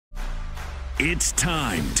It's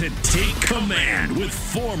time to take command with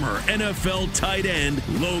former NFL tight end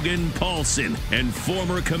Logan Paulsen and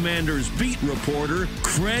former Commanders beat reporter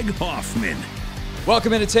Craig Hoffman.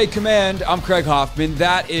 Welcome in to Take Command. I'm Craig Hoffman.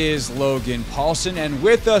 That is Logan Paulsen. And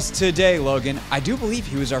with us today, Logan, I do believe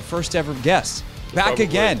he was our first ever guest. Back Probably.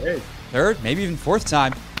 Again. Hey. Third, maybe even fourth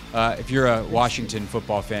time. If you're a Washington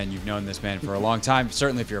football fan, you've known this man for a long time.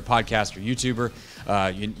 Certainly if you're a podcast or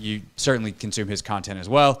YouTuber, you certainly consume his content as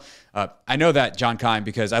well. I know that, John Keim,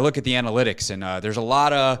 because I look at the analytics, and there's a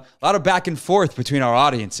lot of back and forth between our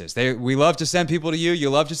audiences. We love to send people to you. You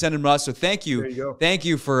love to send them to us. So thank you. There you go. Thank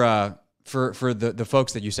you for the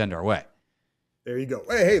folks that you send our way. There you go.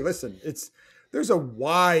 Hey, listen, there's a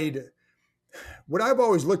wide. What I've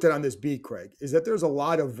always looked at on this beat, Craig, is that there's a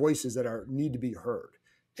lot of voices that need to be heard,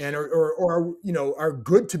 and are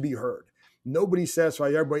good to be heard. Nobody's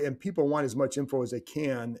satisfied everybody, and people want as much info as they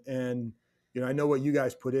can. And I know what you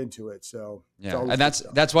guys put into it. So yeah, and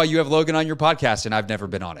that's why you have Logan on your podcast, and I've never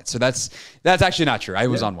been on it. So that's actually not true. I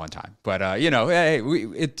was on one time, but hey,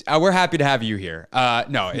 we're happy to have you here.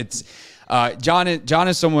 John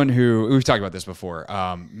is someone who we've talked about this before.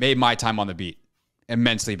 Made my time on the beat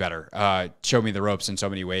immensely better. Showed me the ropes in so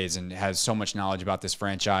many ways, and has so much knowledge about this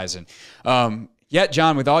franchise. And yet,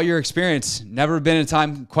 John, with all your experience, never been in a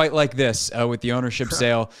time quite like this with the ownership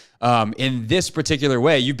sale in this particular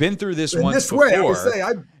way. You've been through this once before. I would say,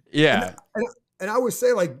 yeah. And I would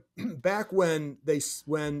say, like, back when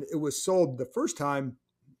it was sold the first time,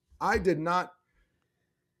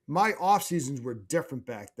 my off seasons were different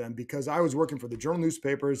back then because I was working for the Journal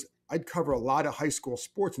newspapers. I'd cover a lot of high school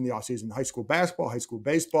sports in the off season, high school basketball, high school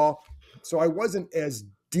baseball. So I wasn't as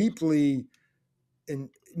deeply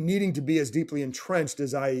needing to be as deeply entrenched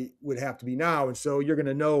as I would have to be now. And so you're going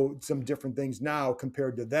to know some different things now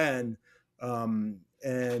compared to then.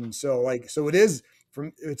 And so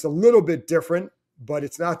it's a little bit different, but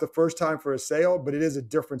it's not the first time for a sale, but it is a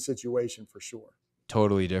different situation for sure.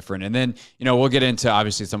 Totally different. And then, we'll get into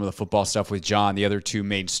obviously some of the football stuff with John. The other two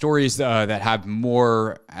main stories that have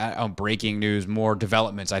more breaking news, more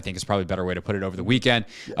developments, I think is probably a better way to put it over the weekend.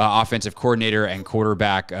 Offensive coordinator and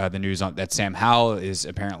quarterback, the news that Sam Howell is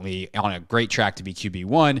apparently on a great track to be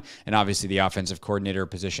QB1, and obviously the offensive coordinator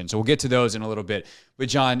position. So we'll get to those in a little bit. But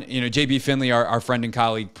John, JB Finley, our friend and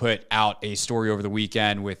colleague, put out a story over the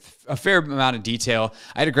weekend with a fair amount of detail.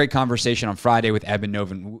 I had a great conversation on Friday with Eben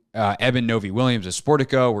Novi-Williams of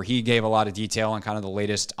Sportico, where he gave a lot of detail on kind of the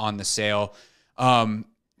latest on the sale.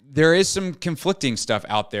 There is some conflicting stuff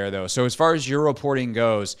out there, though. So as far as your reporting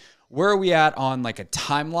goes, where are we at on like a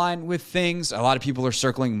timeline with things? A lot of people are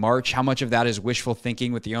circling March. How much of that is wishful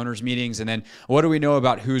thinking with the owners' meetings? And then what do we know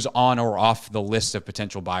about who's on or off the list of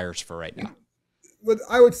potential buyers for right now? Well,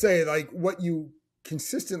 I would say, like, what you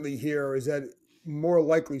consistently hear is that more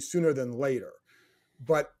likely sooner than later.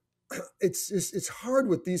 But it's hard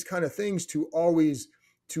with these kind of things to always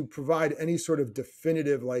to provide any sort of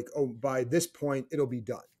definitive, like, oh, by this point it'll be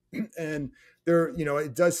done. And there,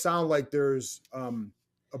 it does sound like there's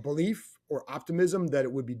a belief or optimism that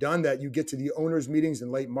it would be done, that you get to the owners' meetings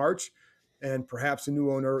in late March and perhaps a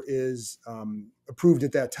new owner is approved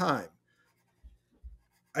at that time.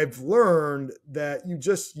 I've learned that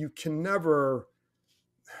you can never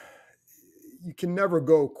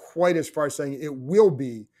go quite as far as saying it will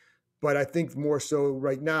be, but I think more so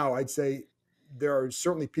right now, I'd say there are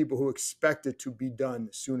certainly people who expect it to be done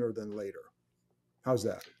sooner than later. How's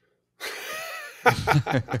that?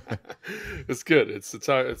 It's good. It's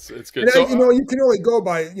good. And you can only go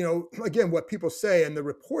by, again, what people say and the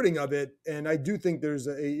reporting of it. And I do think there's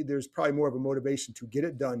probably more of a motivation to get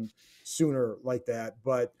it done sooner like that.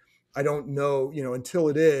 But I don't know, until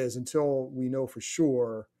we know for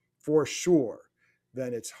sure,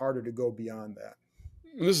 then it's harder to go beyond that.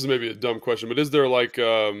 This is maybe a dumb question, but is there like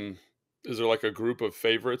a group of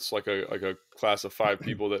favorites, like a class of 5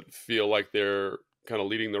 people that feel like they're kind of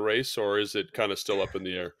leading the race, or is it kind of still up in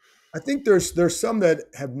the air? I think there's some that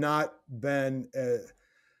have not been.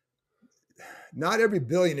 Not every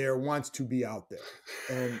billionaire wants to be out there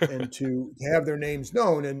and to have their names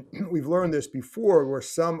known. And we've learned this before, where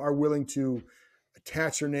some are willing to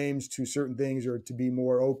attach their names to certain things or to be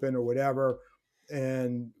more open or whatever.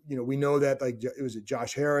 And we know that, like, it was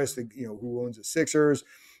Josh Harris, who owns the Sixers,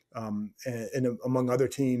 and among other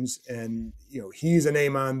teams, and he's a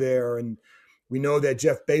name on there. And we know that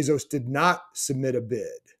Jeff Bezos did not submit a bid.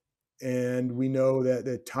 And we know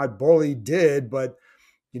that Todd Boehly did, but,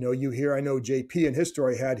 you hear, I know JP in his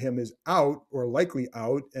story had him as out or likely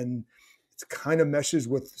out, and it kind of meshes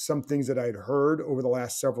with some things that I'd heard over the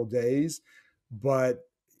last several days. But,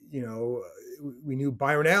 we knew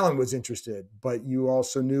Byron Allen was interested, but you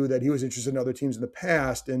also knew that he was interested in other teams in the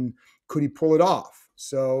past, and could he pull it off?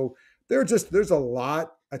 So there's a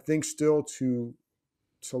lot, I think, still to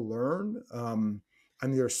learn. I mean,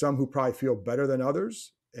 there are some who probably feel better than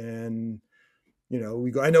others, and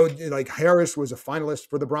I know like Harris was a finalist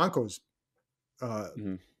for the Broncos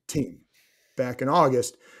team back in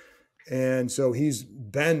August, and so he's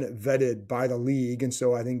been vetted by the league, and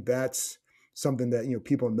so I think that's something that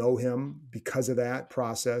people know him because of that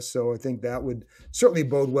process. So I think that would certainly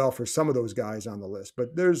bode well for some of those guys on the list.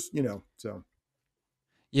 But there's so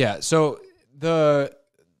yeah. So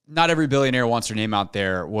not every billionaire wants their name out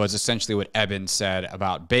there was essentially what Eben said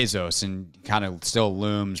about Bezos, and kind of still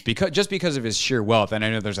looms because of his sheer wealth. And I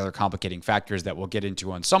know there's other complicating factors that we'll get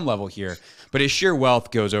into on some level here, but his sheer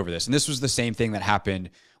wealth goes over this. And this was the same thing that happened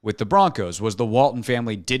with the Broncos, was the Walton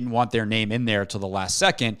family didn't want their name in there till the last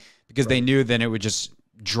second because they knew then it would just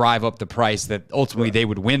drive up the price, that ultimately they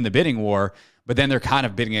would win the bidding war, but then they're kind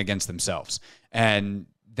of bidding against themselves. And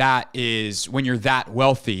that is when you're that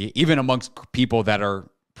wealthy, even amongst people that are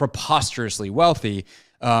preposterously wealthy,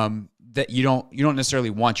 that you don't necessarily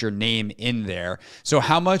want your name in there. So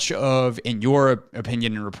how much of, in your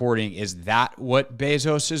opinion and reporting, is that what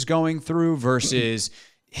Bezos is going through versus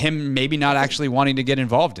him maybe not actually wanting to get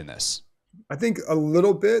involved in this? I think a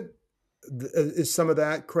little bit is some of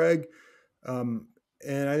that, Craig. And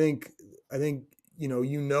I think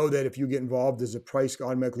that if you get involved, does the price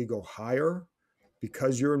automatically go higher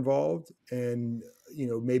because you're involved? And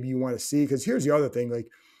maybe you want to see, because here's the other thing, like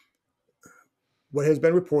what has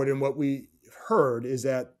been reported and what we heard is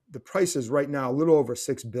that the price is right now a little over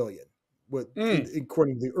 $6 billion,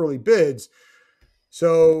 according to the early bids.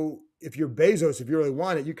 So if you're Bezos, if you really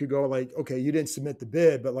want it, you could go like, okay, you didn't submit the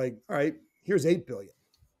bid, but like, all right, here's $8 billion.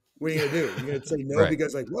 What are you going to do? You're going to say no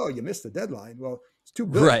because like, well, you missed the deadline. Well, it's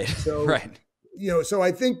 $2 billion. Right. So, so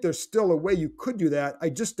I think there's still a way you could do that. I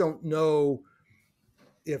just don't know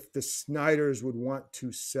if the Snyders would want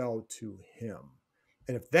to sell to him.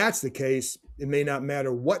 And if that's the case, it may not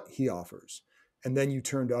matter what he offers. And then you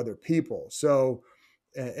turn to other people. So,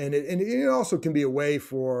 and it also can be a way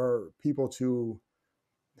for people to,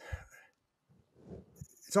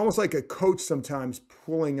 it's almost like a coach sometimes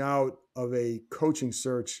pulling out of a coaching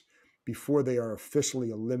search before they are officially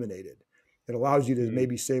eliminated. It allows you to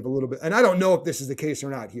maybe save a little bit. And I don't know if this is the case or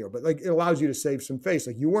not here, but like it allows you to save some face.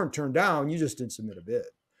 Like you weren't turned down, you just didn't submit a bid.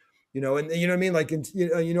 And you know what I mean? Like,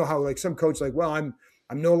 how like some coach like, well, I'm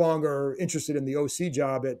no longer interested in the OC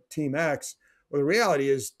job at Team X. Well, the reality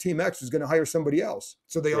is Team X is going to hire somebody else.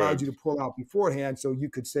 So they allowed you to pull out beforehand so you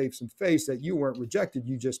could save some face that you weren't rejected,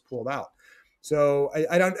 you just pulled out. So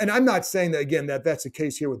I don't, and I'm not saying that again, that's the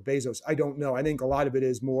case here with Bezos. I don't know. I think a lot of it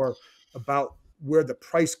is more about where the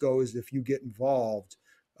price goes if you get involved.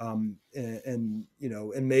 And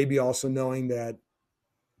maybe also knowing that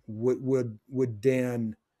would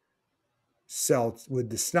Dan sell, would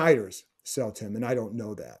the Snyders sell to him? And I don't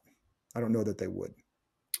know that. I don't know that they would.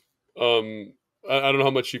 I don't know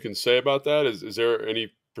how much you can say about that. Is there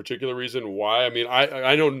any particular reason why? I mean,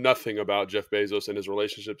 I know nothing about Jeff Bezos and his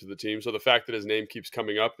relationship to the team. So the fact that his name keeps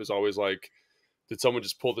coming up is always like, did someone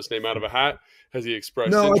just pull this name out of a hat? Has he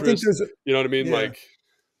expressed interest? I think there's you know what I mean? Yeah. Like,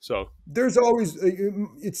 so there's always,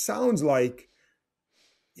 it sounds like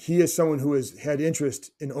he is someone who has had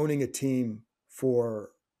interest in owning a team for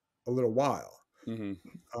a little while.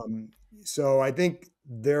 Mm-hmm. So I think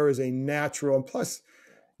there is a natural, and plus,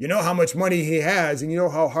 you know how much money he has, and you know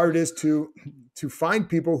how hard it is to find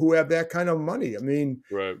people who have that kind of money. I mean,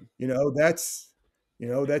 right. That's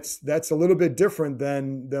a little bit different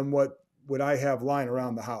than what I have lying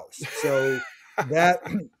around the house. So that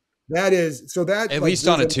at least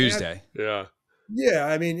on a Tuesday. Yeah.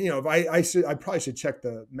 I mean, if I probably should check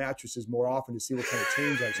the mattresses more often to see what kind of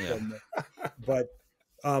change I spend there. But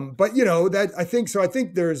that I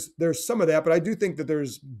think there's some of that, but I do think that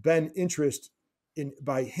there's been interest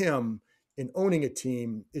by him in owning a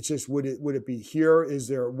team. It's just, would it be here?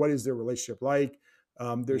 What is their relationship like?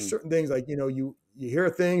 There's certain things like, you hear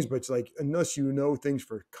things, but it's like, unless you know things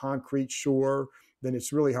for concrete, sure, then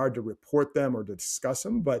it's really hard to report them or to discuss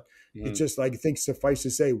them. But it's just like, I think suffice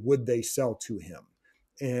to say, would they sell to him?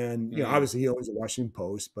 And, obviously he owns the Washington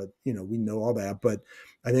Post, but, we know all that. But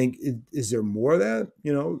I think, is there more of that?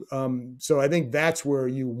 So I think that's where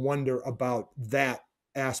you wonder about that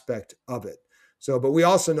aspect of it. So, but we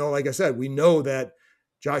also know, like I said, we know that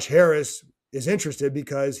Josh Harris is interested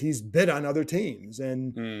because he's bid on other teams.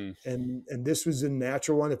 And this was a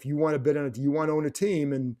natural one. If you want to bid on it, you want to own a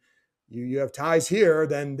team and you have ties here,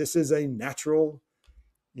 then this is a natural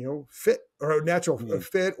fit or a natural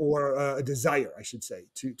fit or a desire, I should say,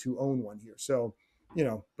 to own one here. So,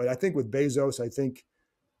 but I think with Bezos, I think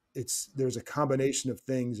there's a combination of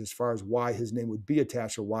things as far as why his name would be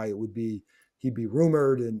attached or why he'd be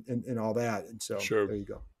rumored and all that. And so there you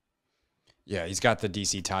go. Yeah, he's got the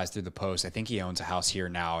DC ties through the post. I think he owns a house here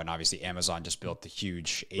now, and obviously Amazon just built the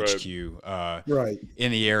huge HQ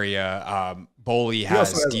in the area. Boley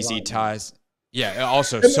has DC ties. Yeah,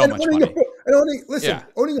 also so much money.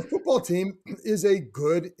 Owning a football team is a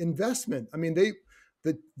good investment. I mean,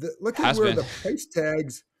 look at where the price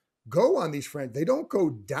tags go on these franchises. They don't go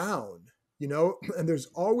down, and there's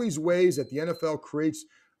always ways that the NFL creates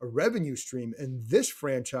a revenue stream. And this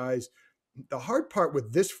franchise, the hard part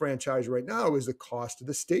with this franchise right now is the cost of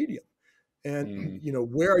the stadium. And,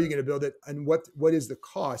 where are you going to build it? And what is the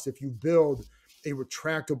cost if you build a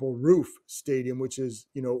retractable roof stadium, which is,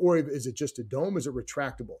 or is it just a dome? Is it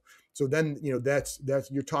retractable? So then, that's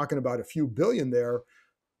you're talking about a few billion there.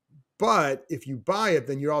 But if you buy it,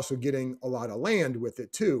 then you're also getting a lot of land with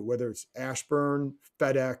it too, whether it's Ashburn,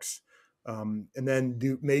 FedEx, and then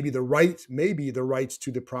maybe the rights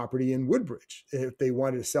to the property in Woodbridge if they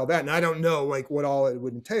wanted to sell that. And I don't know what all it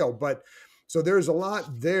would entail, but so there's a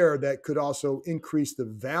lot there that could also increase the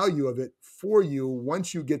value of it for you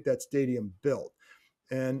once you get that stadium built.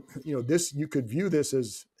 And you could view this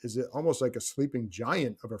as almost like a sleeping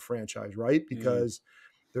giant of a franchise, right? Because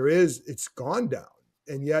it's gone down,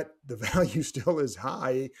 and yet the value still is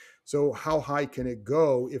high. So how high can it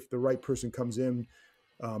go if the right person comes in?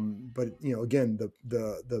 But again,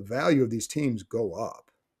 the value of these teams go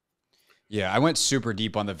up. Yeah, I went super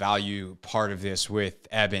deep on the value part of this with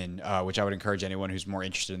Eben, which I would encourage anyone who's more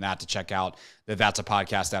interested in that to check out That's a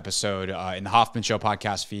Podcast episode in the Hoffman Show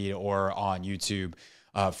podcast feed or on YouTube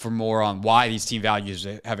for more on why these team values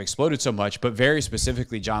have exploded so much. But very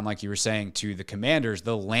specifically, John, like you were saying, to the Commanders,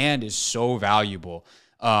 the land is so valuable.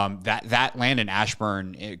 That land in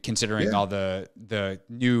Ashburn, considering all the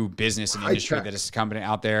new business and industry that is coming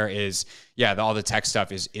out there, is all the tech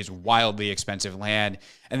stuff is wildly expensive land.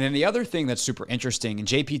 And then the other thing that's super interesting, and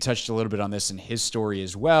JP touched a little bit on this in his story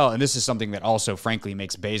as well, and this is something that also frankly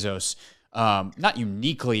makes Bezos not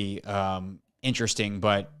uniquely interesting,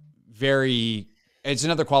 but it's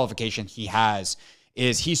another qualification he has,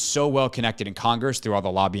 is he's so well connected in Congress through all the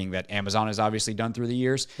lobbying that Amazon has obviously done through the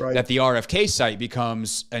years, that the RFK site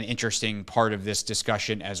becomes an interesting part of this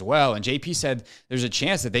discussion as well. And JP said there's a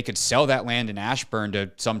chance that they could sell that land in Ashburn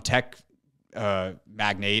to some tech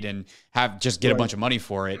magnate and get a bunch of money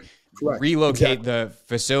for it. Relocate the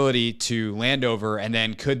facility to Landover, and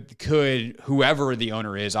then could whoever the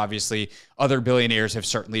owner is, obviously other billionaires have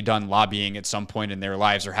certainly done lobbying at some point in their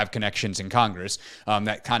lives or have connections in Congress.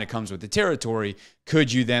 That kind of comes with the territory.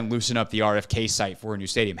 Could you then loosen up the RFK site for a new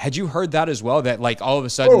stadium? Had you heard that as well? That all of a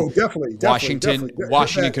sudden,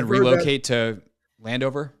 Washington can relocate to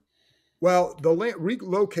Landover? Well, the land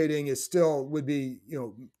relocating would be,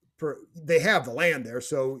 they have the land there,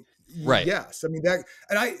 so. Right. Yes. I mean that,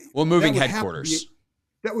 and moving headquarters.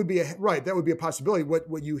 That would be a possibility.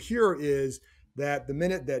 What you hear is that the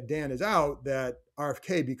minute that Dan is out, that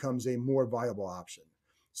RFK becomes a more viable option.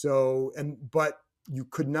 So, but you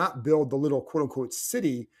could not build the little quote unquote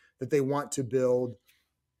city that they want to build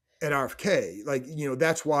at RFK.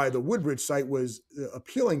 That's why the Woodbridge site was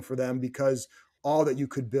appealing for them, because all that you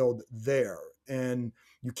could build there, and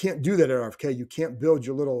you can't do that at RFK. You can't build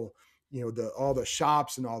your little, all the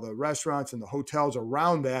shops and all the restaurants and the hotels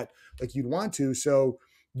around that like you'd want to. So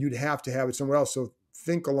you'd have to have it somewhere else. So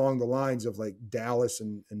think along the lines of like Dallas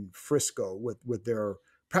and Frisco with their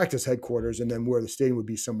practice headquarters, and then where the stadium would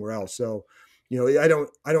be somewhere else. So, I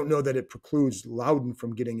don't know that it precludes Loudon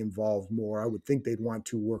from getting involved more. I would think they'd want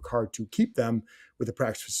to work hard to keep them with the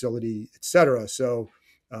practice facility, et cetera. So,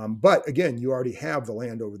 but again, you already have the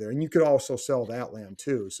land over there, and you could also sell that land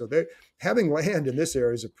too. So having land in this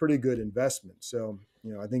area is a pretty good investment. So,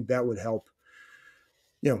 I think that would help.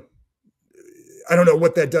 I don't know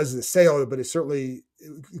what that does to the sale, but it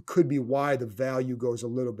could be why the value goes a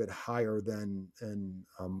little bit higher than, and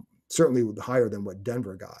certainly higher than what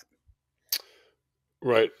Denver got.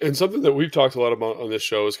 Right. And something that we've talked a lot about on this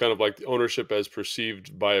show is kind of like the ownership as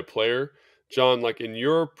perceived by a player. John, in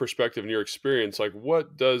your perspective and your experience,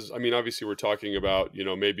 obviously we're talking about,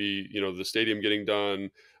 maybe, the stadium getting done,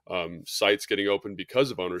 sites getting open because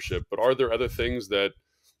of ownership, but are there other things that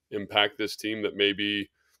impact this team that maybe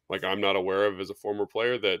I'm not aware of as a former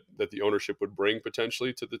player that the ownership would bring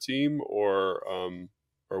potentially to the team, or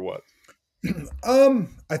what?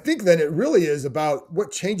 I think that it really is about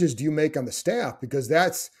what changes do you make on the staff, because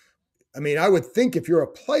I would think if you're a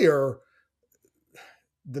player,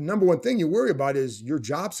 the number one thing you worry about is your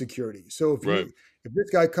job security. So if this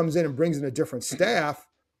guy comes in and brings in a different staff,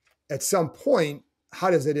 at some point,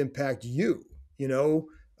 how does it impact you?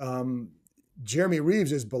 Jeremy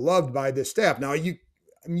Reeves is beloved by this staff. Now,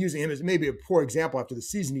 I'm using him as maybe a poor example after the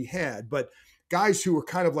season he had, but guys who are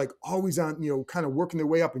kind of like always on, kind of working their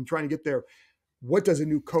way up and trying to get there. What does a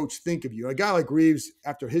new coach think of you? A guy like Reeves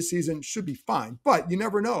after his season should be fine, but you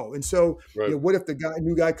never know. And so, what if the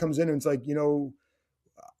new guy comes in and it's like,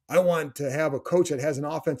 I want to have a coach that has an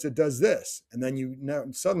offense that does this. And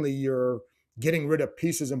then suddenly you're getting rid of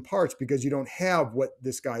pieces and parts because you don't have what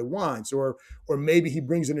this guy wants, or maybe he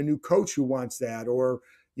brings in a new coach who wants that, or,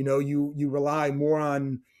 you rely more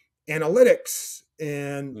on analytics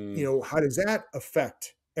and, how does that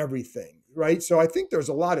affect everything? Right. So I think there's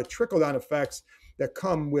a lot of trickle down effects that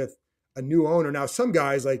come with a new owner. Now, some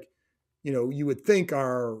guys you would think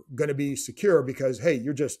are going to be secure because, hey,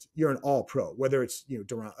 you're an all pro, whether it's,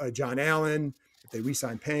 John Allen, if they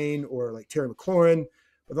re-sign Payne, or like Terry McLaurin.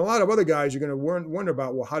 But a lot of other guys, you're going to wonder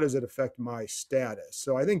about, well, how does it affect my status?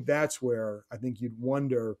 So I think that's where I think you'd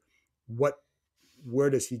wonder where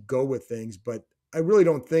does he go with things? But I really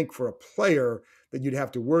don't think for a player that you'd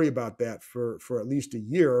have to worry about that for at least a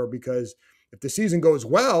year, because if the season goes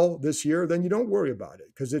well this year, then you don't worry about it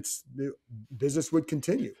because the business would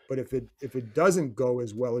continue. But if it doesn't go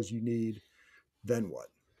as well as you need, then what?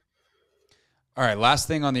 All right, last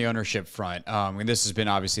thing on the ownership front. This has been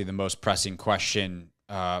obviously the most pressing question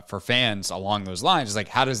for fans along those lines. Is like,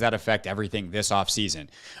 how does that affect everything this offseason?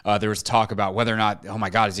 There was talk about whether or not, oh my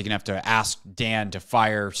God, is he going to have to ask Dan to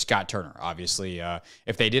fire Scott Turner? Obviously,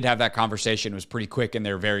 if they did have that conversation, it was pretty quick in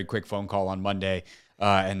their very quick phone call on Monday.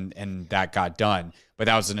 And that got done. But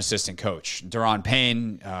that was an assistant coach. Daron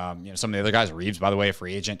Payne, some of the other guys, Reeves, by the way, a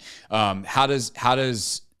free agent. How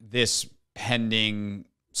does this pending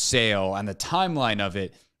sale and the timeline of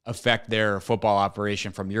it affect their football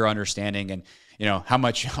operation from your understanding? And, how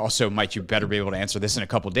much also might you better be able to answer this in a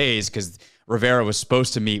couple of days, because Rivera was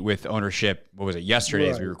supposed to meet with ownership, yesterday,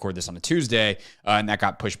 as we record this on a Tuesday, and that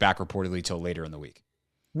got pushed back reportedly till later in the week.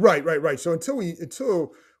 Right. So until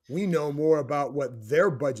we know more about what their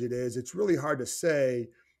budget is, it's really hard to say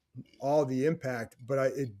all the impact, but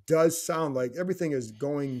it does sound like everything is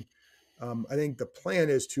going. I think the plan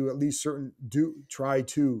is to at least try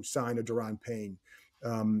to sign a Daron Payne.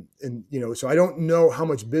 So I don't know how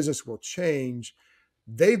much business will change.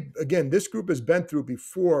 This group has been through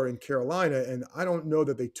before in Carolina, and I don't know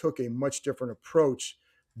that they took a much different approach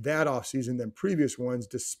that offseason than previous ones,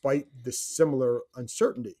 despite the similar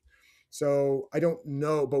uncertainty. So I don't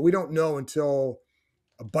know, but we don't know until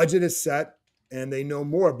a budget is set and they know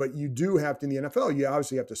more. But you do have to, in the NFL, you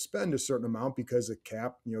obviously have to spend a certain amount because of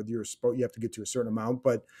cap, you have to get to a certain amount.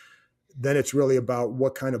 But then it's really about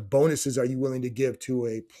what kind of bonuses are you willing to give to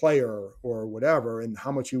a player or whatever, and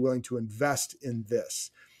how much you're willing to invest in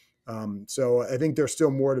this. So I think there's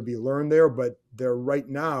still more to be learned there, but they're right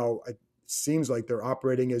now, it seems like they're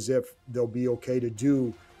operating as if they'll be okay to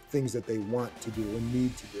do things that they want to do and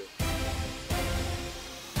need to do.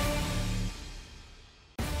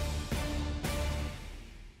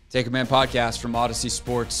 Take Command podcast from Odyssey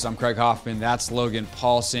Sports. I'm Craig Hoffman. That's Logan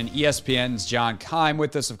Paulsen. ESPN's John Keim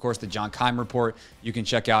with us. Of course, the John Keim Report you can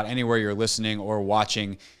check out anywhere you're listening or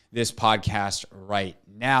watching this podcast right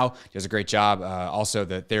now. He does a great job. Also,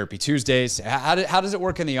 the Therapy Tuesdays. How does it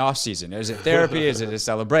work in the off season? Is it therapy? Is it a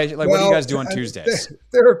celebration? What do you guys do on Tuesdays?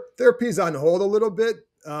 Therapy's on hold a little bit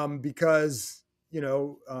because,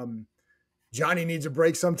 Johnny needs a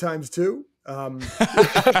break sometimes too.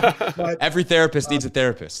 But, every therapist needs a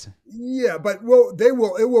therapist. Yeah, but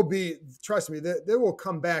trust me, they will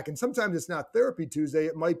come back. And sometimes it's not Therapy Tuesday.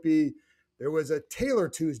 It might be, there was a Taylor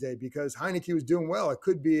Tuesday because Heineke was doing well. It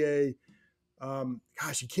could be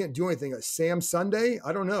you can't do anything. A Sam Sunday?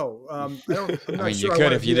 I don't know. I'm not sure you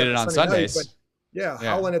could if you did it on Sundays. Night, yeah,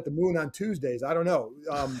 Howling at the Moon on Tuesdays. I don't know.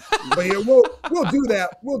 But yeah, we'll do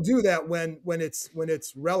that. We'll do that when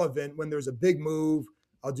it's relevant, when there's a big move.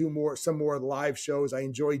 I'll do some more live shows. I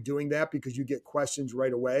enjoy doing that because you get questions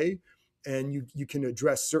right away, and you can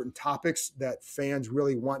address certain topics that fans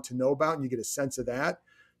really want to know about, and you get a sense of that.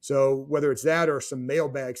 So whether it's that or some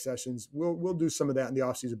mailbag sessions, we'll do some of that in the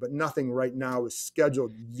offseason, but nothing right now is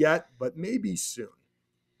scheduled yet, but maybe soon.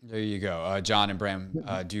 There you go. John and Bram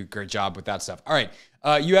do a great job with that stuff. All right.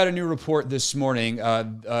 You had a new report this morning, a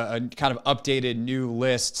kind of updated new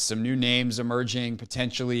list, some new names emerging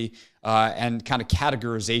potentially, and kind of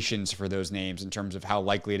categorizations for those names in terms of how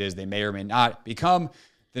likely it is they may or may not become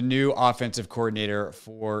the new offensive coordinator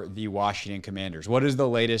for the Washington Commanders. What is the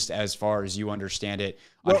latest as far as you understand it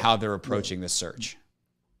on how they're approaching this search?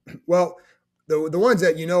 Well, the ones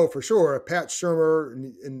that you know for sure are Pat Shurmur,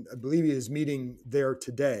 and I believe he is meeting there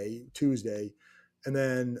today, Tuesday. And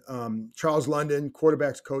then Charles London,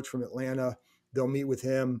 quarterbacks coach from Atlanta, they'll meet with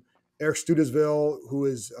him. Eric Studesville, who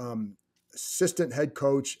is assistant head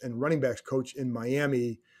coach and running backs coach in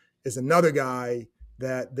Miami, is another guy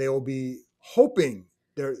that they will be hoping.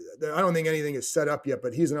 I don't think anything is set up yet,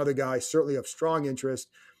 but he's another guy certainly of strong interest.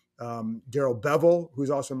 Darrell Bevel,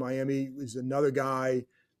 who's also in Miami, is another guy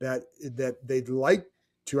that they'd like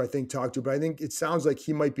to, I think, talk to. But I think it sounds like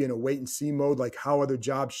he might be in a wait and see mode, like how other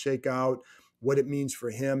jobs shake out, what it means for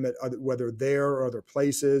him, whether there or other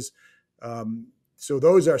places. So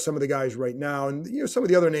those are some of the guys right now. And, some of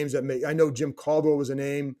the other names that I know Jim Caldwell was a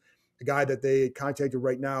name, a guy that they contacted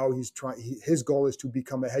right now. His goal is to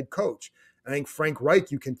become a head coach. I think Frank Reich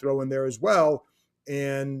you can throw in there as well.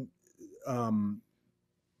 And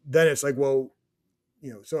then it's like, well,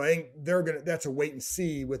 so I think that's a wait and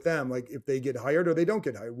see with them. Like if they get hired or they don't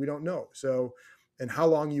get hired, we don't know. So, and how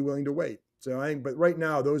long are you willing to wait? So I think, but right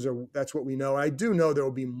now that's what we know. I do know there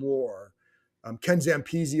will be more. Ken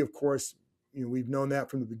Zampese, of course, we've known that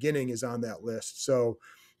from the beginning, is on that list. So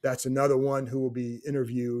that's another one who will be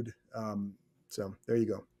interviewed. So there you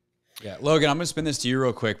go. Yeah, Logan, I'm going to spin this to you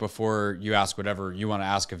real quick before you ask whatever you want to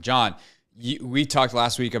ask of John. We talked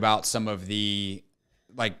last week about some of the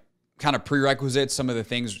kind of prerequisites, some of the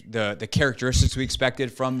things, the characteristics we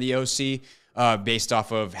expected from the OC based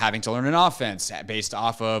off of having to learn an offense, based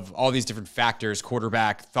off of all these different factors,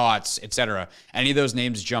 quarterback, thoughts, etc. Any of those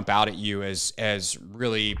names jump out at you as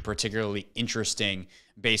really particularly interesting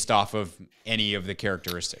based off of any of the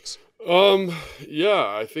characteristics? Yeah,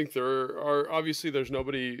 I think there's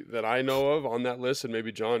nobody that I know of on that list, and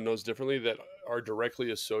maybe John knows differently, that are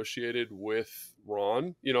directly associated with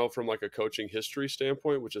Ron, from like a coaching history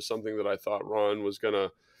standpoint, which is something that I thought Ron was going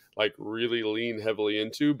to really lean heavily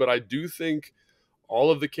into. But I do think all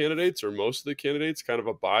of the candidates, or most of the candidates, kind of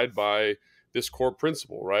abide by this core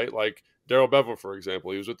principle, right? Like Darrell Bevel, for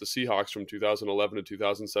example, he was with the Seahawks from 2011 to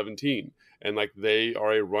 2017. And they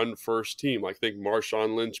are a run first team. Think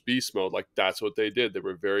Marshawn Lynch beast mode. That's what they did. They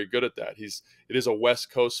were very good at that. It is a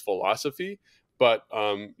West Coast philosophy, but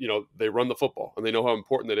they run the football and they know how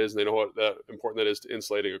important that is. And they know how important that is to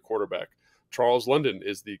insulating a quarterback. Charles London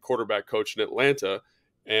is the quarterback coach in Atlanta,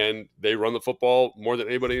 and they run the football more than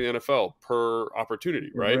anybody in the NFL per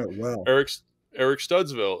opportunity, right? Wow. Eric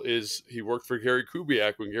Studesville he worked for Gary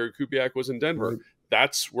Kubiak when Gary Kubiak was in Denver. Right.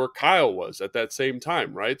 That's where Kyle was at that same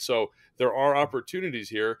time, right? So there are opportunities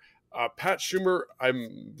here. Pat Shurmur,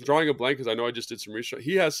 I'm drawing a blank because I know I just did some research.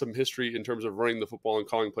 He has some history in terms of running the football and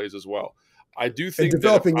calling plays as well. I do think and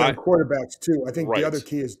developing young quarterbacks too. I think right. The other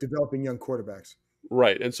key is developing young quarterbacks.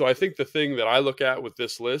 Right. And so I think the thing that I look at with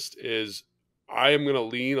this list is I am going to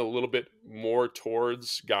lean a little bit more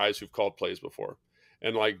towards guys who've called plays before.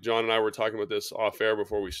 And John and I were talking about this off air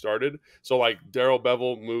before we started. So Darrell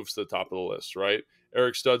Bevel moves to the top of the list, right?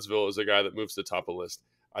 Eric Studesville is a guy that moves to the top of the list.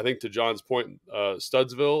 I think to John's point,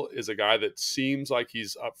 Studesville is a guy that seems like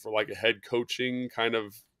he's up for a head coaching kind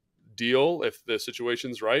of deal if the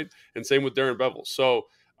situation's right. And same with Darren Bevel. So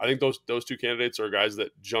I think those two candidates are guys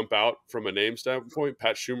that jump out from a name standpoint.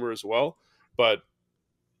 Pat Shurmur as well. But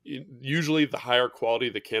usually the higher quality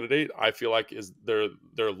of the candidate, I feel like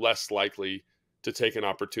they're less likely to take an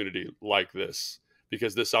opportunity like this,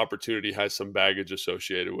 because this opportunity has some baggage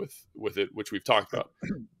associated with it, which we've talked about.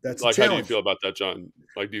 That's how do you feel about that, John?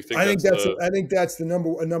 Do you think I think that's the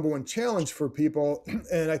number one challenge for people.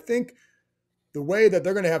 And I think the way that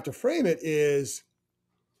they're going to have to frame it is,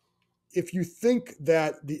 if you think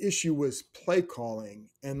that the issue was play calling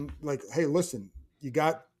and hey, listen,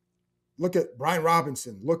 look at Brian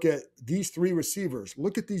Robinson, look at these three receivers,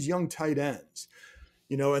 look at these young tight ends,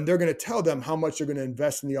 and they're going to tell them how much they're going to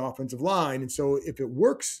invest in the offensive line. And so if it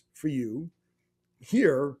works for you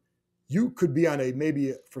here, you could be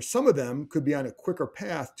maybe for some of them could be on a quicker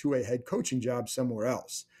path to a head coaching job somewhere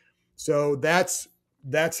else. So that's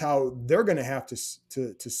how they're going to have to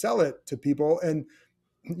sell it to people. And,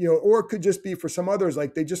 or it could just be for some others,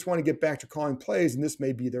 they just want to get back to calling plays, and this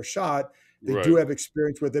may be their shot. They right. do have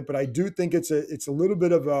experience with it, but I do think it's a little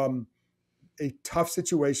bit of a tough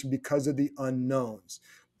situation because of the unknowns.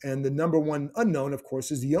 And the number one unknown, of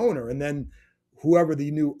course, is the owner. And then whoever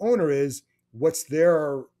the new owner is, what's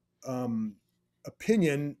their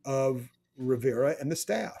opinion of Rivera and the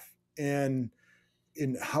staff? And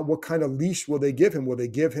what kind of leash will they give him? Will they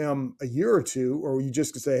give him a year or two, or will you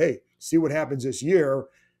just say, hey, see what happens this year?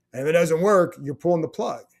 And if it doesn't work, you're pulling the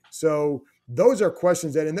plug. So those are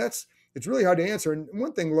questions it's really hard to answer. And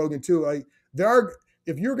one thing, Logan, too,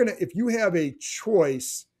 if you have a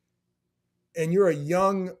choice and you're a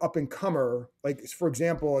young up and comer, like for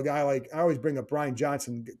example, a guy like I always bring up Brian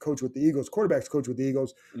Johnson, coach with the Eagles, quarterbacks coach with the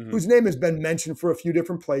Eagles, whose name has been mentioned for a few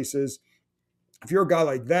different places. If you're a guy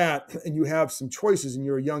like that and you have some choices and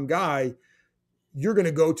you're a young guy, you're going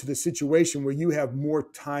to go to the situation where you have more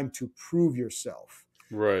time to prove yourself.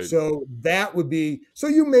 Right. So that would be, so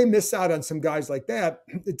you may miss out on some guys like that.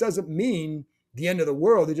 It doesn't mean the end of the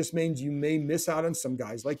world. It just means you may miss out on some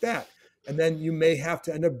guys like that. And then you may have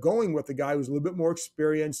to end up going with a guy who's a little bit more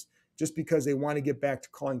experienced just because they want to get back to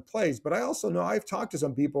calling plays. But I also know I've talked to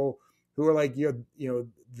some people who are like,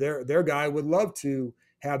 their guy would love to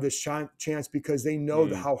have this chance because they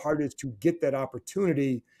know how hard it is to get that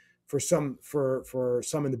opportunity for some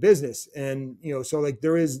in the business. And, so like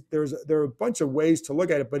there are a bunch of ways to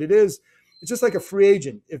look at it, but it's just like a free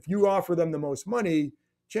agent. If you offer them the most money,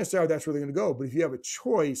 chances are that's where they're going to go. But if you have a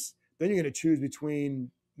choice, then you're going to choose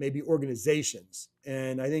between maybe organizations.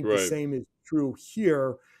 And I think the same is true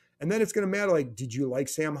here. And then it's going to matter, like, did you like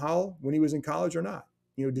Sam Howell when he was in college or not?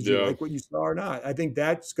 Did you like what you saw or not? I think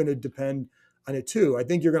that's going to depend on it too. I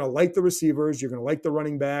think you're going to like the receivers. You're going to like the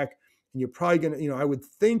running back. And you're probably going to, I would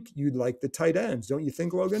think you'd like the tight ends. Don't you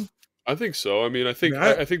think, Logan? I think so. I mean, I think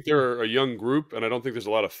they're a young group, and I don't think there's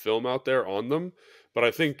a lot of film out there on them. But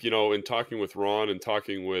I think, in talking with Ron and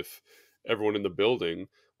talking with everyone in the building,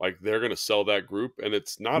 like they're going to sell that group, and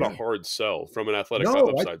it's not a hard sell from an athletic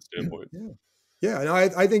upside standpoint. Yeah. And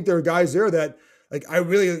I think there are guys there that, like, I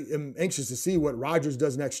really am anxious to see what Rodgers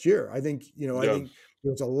does next year. I think, I think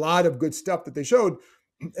there's a lot of good stuff that they showed,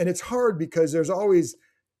 and it's hard because there's always,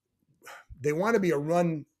 they want to be a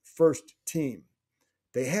run-first team.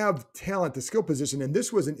 They have talent, the skill position, and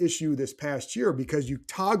this was an issue this past year because you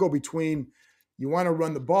toggle between you want to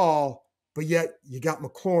run the ball, but yet you got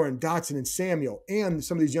McLaurin, Dotson, and Samuel, and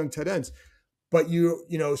some of these young tight ends. But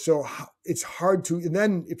so it's hard to. And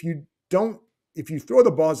then if you throw the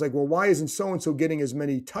ball, it's like, well, why isn't so and so getting as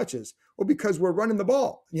many touches? Well, because we're running the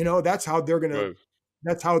ball. That's how they're gonna. Right.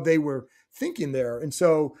 That's how they were thinking there, and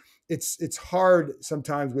so. It's hard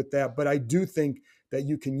sometimes with that, but I do think that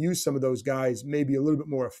you can use some of those guys maybe a little bit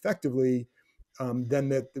more effectively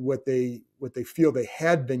than what they feel they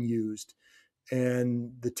had been used,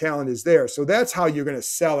 and the talent is there. So that's how you're going to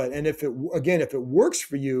sell it. And if it works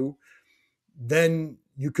for you, then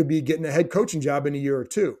you could be getting a head coaching job in a year or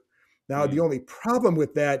two. Now, the only problem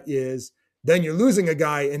with that is then you're losing a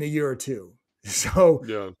guy in a year or two.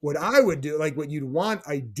 So what I would do, like what you'd want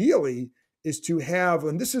ideally, is to have,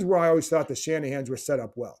 and this is where I always thought the Shanahans were set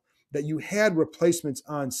up well, that you had replacements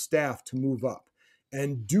on staff to move up.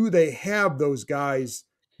 And do they have those guys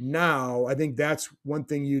now? I think that's one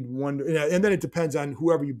thing you'd wonder. And then it depends on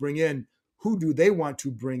whoever you bring in, who do they want to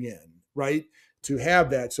bring in, right? To have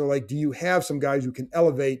that. So like, do you have some guys who can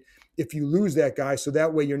elevate if you lose that guy? So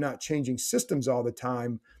that way you're not changing systems all the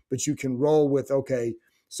time, but you can roll with, okay,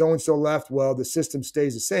 so-and-so left. Well, the system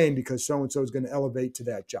stays the same because so-and-so is going to elevate to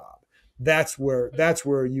that job. That's where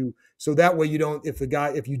you, so that way you don't,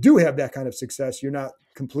 if you do have that kind of success, you're not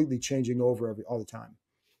completely changing over all the time.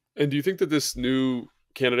 And do you think that this new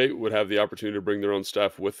candidate would have the opportunity to bring their own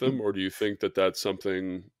staff with them? Or do you think that that's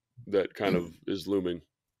something that kind of is looming?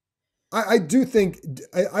 I do think,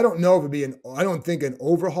 I don't know if it'd be I don't think an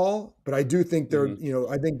overhaul, but I do think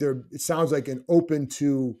it sounds like an open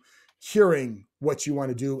to hearing what you want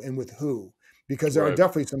to do and with who, because there are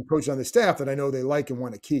definitely some coaches on the staff that I know they like and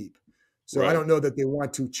want to keep. So I don't know that they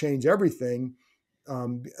want to change everything.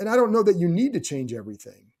 And I don't know that you need to change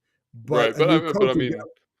everything. But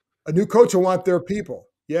a new coach will want their people.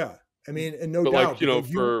 Yeah. I mean, and no doubt. Like,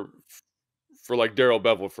 for like Darrell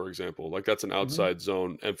Bevel, for example, like that's an outside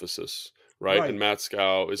zone emphasis, right? And Matt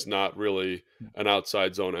Scow is not really an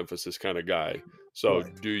outside zone emphasis kind of guy. So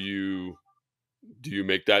do you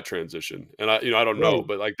make that transition? And I don't know,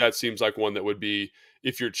 but like that seems like one that would be,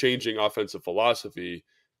 if you're changing offensive philosophy,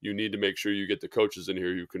 you need to make sure you get the coaches in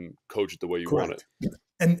here who can coach it the way you want it.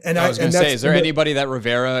 And I was going to say, is there anybody that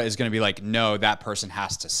Rivera is going to be like, no, that person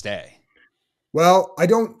has to stay? Well, I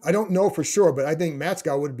don't know for sure, but I think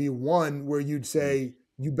Matzkow would be one where you'd say,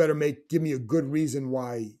 you better give me a good reason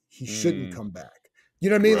why he shouldn't come back. You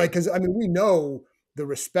know what I mean? Like, cause I mean, we know the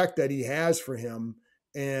respect that he has for him.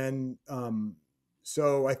 And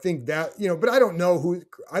so I think that, but I don't know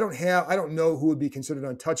who would be considered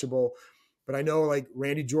untouchable. But I know like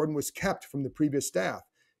Randy Jordan was kept from the previous staff.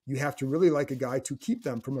 You have to really like a guy to keep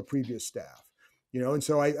them from a previous staff, And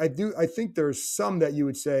so I think there's some that you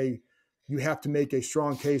would say you have to make a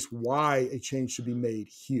strong case why a change should be made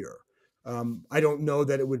here. I don't know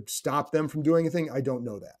that it would stop them from doing anything. I don't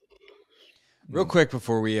know that. Real quick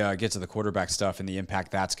before we get to the quarterback stuff and the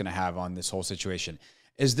impact that's going to have on this whole situation.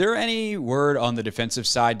 Is there any word on the defensive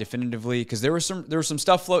side definitively? Because there was some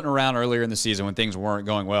stuff floating around earlier in the season when things weren't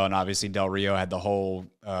going well, and obviously Del Rio had the whole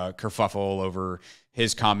kerfuffle over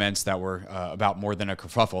his comments that were about more than a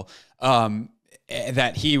kerfuffle.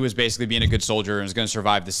 That he was basically being a good soldier and was going to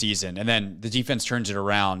survive the season, and then the defense turns it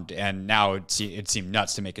around, and now it seemed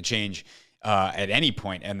nuts to make a change at any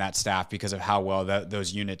point in that staff because of how well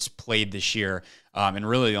those units played this year. And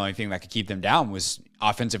really the only thing that could keep them down was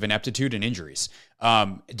offensive ineptitude and injuries.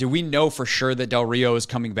 Do we know for sure that Del Rio is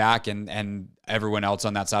coming back and everyone else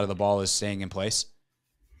on that side of the ball is staying in place?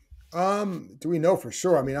 Do we know for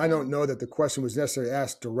sure? I mean, I don't know that the question was necessarily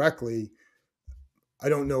asked directly. I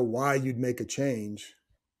don't know why you'd make a change.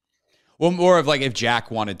 Well, more of like if Jack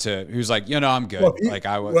wanted to, he was like, I'm good. Well,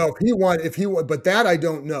 if he would, but that I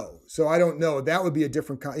don't know. So I don't know. That would be a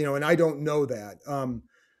different, and I don't know that.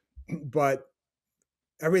 But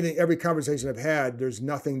every conversation I've had, there's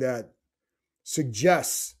nothing that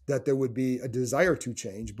suggests that there would be a desire to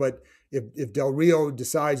change. But if Del Rio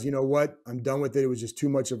decides, you know what, I'm done with it. It was just too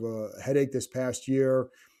much of a headache this past year,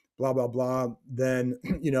 blah, blah, blah, then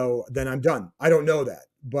I'm done. I don't know that.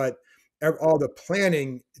 But all the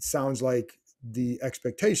planning, it sounds like the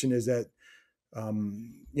expectation is that,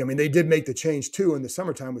 they did make the change too in the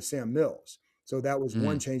summertime with Sam Mills. So that was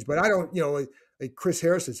one change. But I don't, like Chris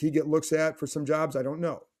Harris, does he get looks at for some jobs? I don't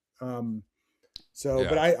know.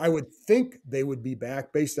 But I would think they would be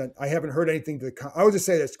back based on, I haven't heard anything I would just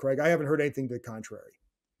say this, Craig, I haven't heard anything to the contrary.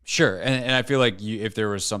 Sure. And I feel like if there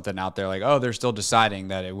was something out there like, they're still deciding,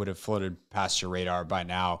 that it would have floated past your radar by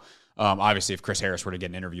now. Obviously, if Chris Harris were to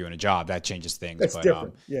get an interview and a job, that changes things. That's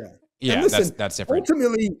different. Yeah, listen, that's different.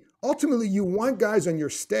 Ultimately, you want guys on your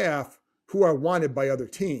staff who are wanted by other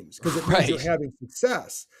teams because it means you're having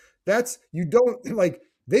success.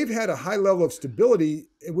 They've had a high level of stability,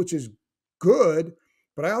 which is good.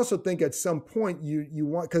 But I also think at some point you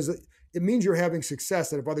want, because it means you're having success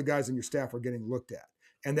that if other guys on your staff are getting looked at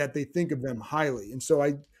and that they think of them highly. And so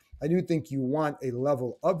I do think you want a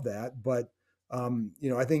level of that. But,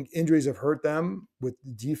 I think injuries have hurt them with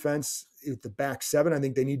the defense, with the back seven. I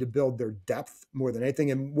think they need to build their depth more than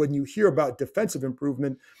anything. And when you hear about defensive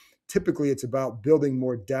improvement, typically it's about building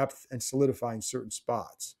more depth and solidifying certain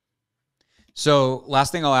spots. So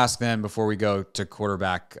last thing I'll ask then before we go to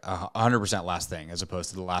quarterback, 100% last thing, as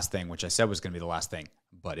opposed to the last thing, which I said was going to be the last thing,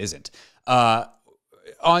 but isn't.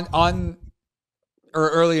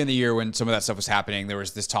 Early in the year when some of that stuff was happening, there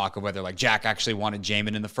was this talk of whether like Jack actually wanted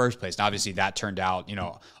Jamin in the first place. And obviously that turned out,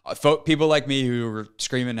 people like me who were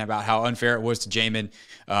screaming about how unfair it was to Jamin,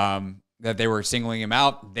 that they were singling him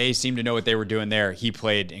out. They seemed to know what they were doing there. He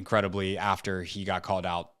played incredibly after he got called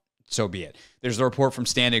out. So be it. There's a report from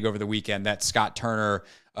Standig over the weekend that Scott Turner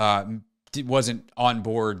wasn't on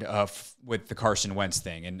board with the Carson Wentz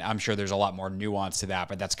thing. And I'm sure there's a lot more nuance to that,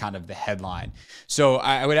 but that's kind of the headline. So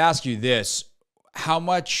I would ask you this. How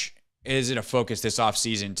much is it a focus this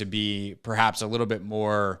offseason to be perhaps a little bit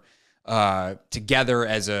more together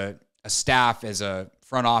as a staff, as a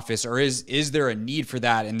front office, or is there a need for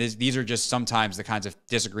that? And these are just sometimes the kinds of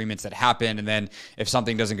disagreements that happen. And then if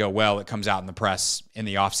something doesn't go well, it comes out in the press in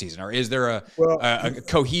the offseason. Or is there a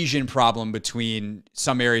cohesion problem between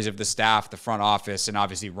some areas of the staff, the front office, and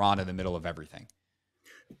obviously Ron in the middle of everything?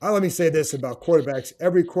 Let me say this about quarterbacks.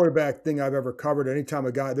 Every quarterback thing I've ever covered, anytime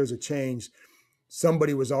there's a change,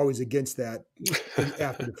 somebody was always against that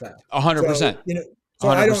after the fact. 100%. So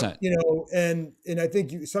 100%. I don't, and I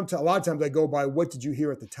think a lot of times I go by what did you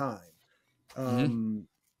hear at the time,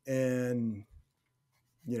 and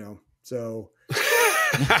so.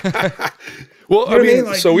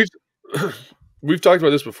 Well, so we've talked about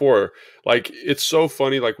this before. Like, it's so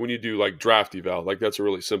funny. Like when you do like draft eval, like that's a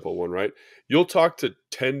really simple one, right? You'll talk to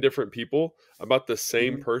 10 different people about the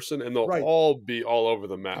same person, and they'll all be all over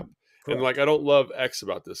the map. Correct. And like, I don't love X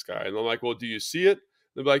about this guy. And I'm like, well, do you see it?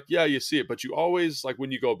 They'll be like, yeah, you see it. But you always, like,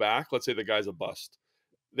 when you go back, let's say the guy's a bust.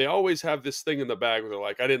 They always have this thing in the bag where they're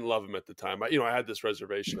like, I didn't love him at the time. I had this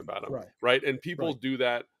reservation about him. Right. And people do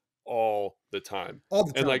that all the time.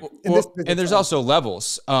 And like, and there's also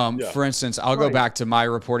levels. For instance, I'll go back to my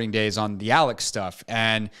reporting days on the Alex stuff.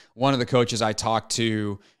 And one of the coaches I talked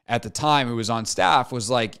to at the time who was on staff was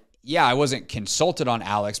like, yeah, I wasn't consulted on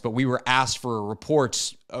Alex, but we were asked for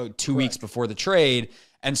reports 2 weeks before the trade.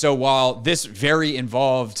 And so while this very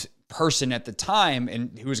involved person at the time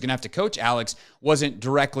and who was going to have to coach Alex wasn't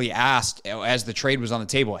directly asked as the trade was on the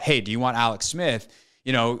table, hey, do you want Alex Smith?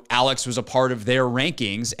 Alex was a part of their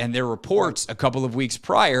rankings and their reports a couple of weeks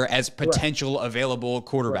prior as potential available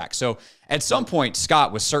quarterback. So at some point,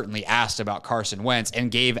 Scott was certainly asked about Carson Wentz and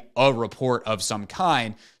gave a report of some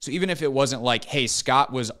kind. So even if it wasn't like, hey,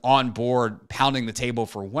 Scott was on board pounding the table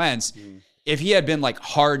for Wentz, if he had been like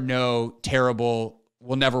hard no, terrible,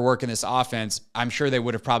 will never work in this offense, I'm sure they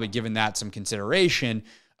would have probably given that some consideration.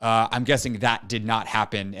 I'm guessing that did not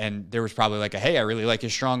happen. And there was probably like hey, I really like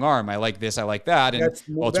his strong arm. I like this. I like that. And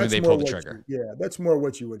ultimately they pulled the trigger. That's more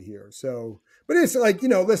what you would hear. So, but it's like,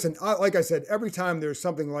 listen, like I said, every time there's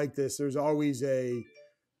something like this, there's always a,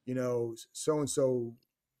 so-and-so,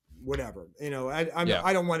 whatever, I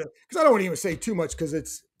don't want to, because I don't want to even say too much because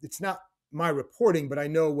it's not my reporting, but I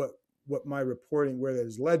know what my reporting, where that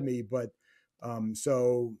has led me. But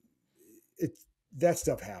so that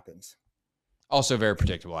stuff happens. Also very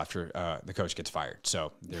predictable after the coach gets fired.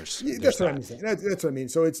 So there's that's what I'm saying. That's what I mean.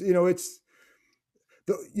 So it's,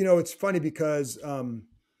 it's funny because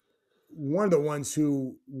one of the ones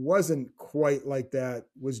who wasn't quite like that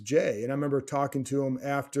was Jay. And I remember talking to him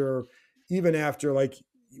even after like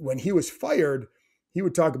when he was fired, he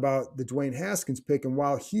would talk about the Dwayne Haskins pick. And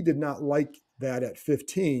while he did not like that at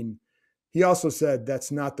 15, he also said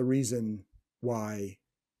that's not the reason why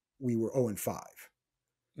we were 0-5.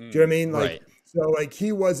 Do you know what I mean? Like, right. So like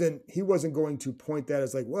he wasn't going to point that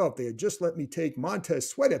as like, well, if they had just let me take Montez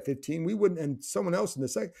Sweat at 15, we wouldn't, and someone else in the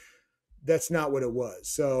second. That's not what it was.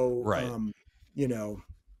 So, right.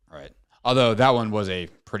 Right. Although that one was a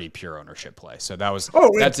pretty pure ownership play. So that's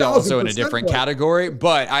also in a different category,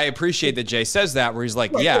 but I appreciate that Jay says that where he's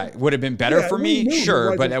like, it would have been better for me.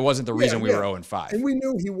 Sure. But that wasn't the reason we were 0-5. And we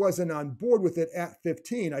knew he wasn't on board with it at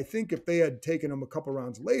 15. I think if they had taken him a couple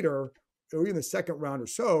rounds later or even the second round or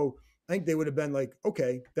so, I think they would have been like,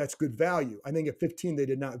 okay, that's good value. I think at 15, they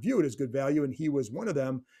did not view it as good value. And he was one of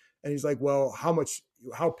them. And he's like, well,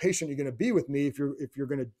 how patient are you going to be with me if you're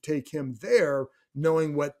going to take him there,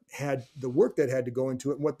 knowing what had the work that had to go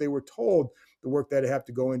into it and what they were told the work that had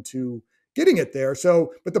to go into getting it there.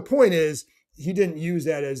 So, but the point is he didn't use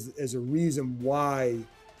that as a reason why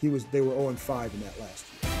they were 0-5 in that last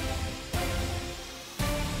year.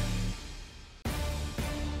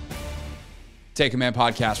 Take Command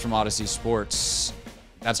podcast from Odyssey Sports.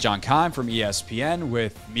 That's John Keim from ESPN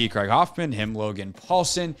with me, Craig Hoffman, him, Logan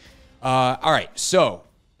Paulson. All right, so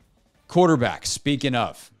quarterback, speaking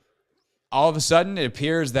of, all of a sudden it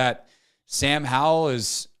appears that Sam Howell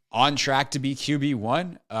is on track to be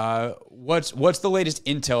QB1. What's the latest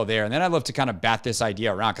intel there? And then I'd love to kind of bat this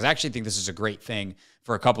idea around because I actually think this is a great thing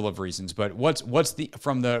for a couple of reasons. But what's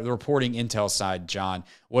from the reporting intel side, John,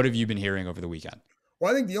 what have you been hearing over the weekend?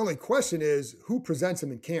 Well, I think the only question is who presents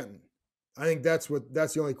him in Canton. I think that's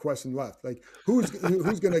the only question left. Like who's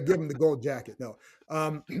going to give him the gold jacket? No.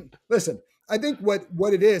 Listen, I think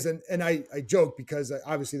what it is, and I joke because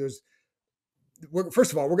obviously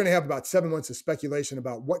first of all, we're going to have about 7 months of speculation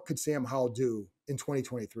about what could Sam Howell do in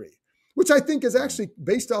 2023, which I think is actually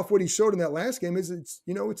based off what he showed in that last game. It's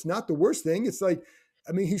not the worst thing. It's like,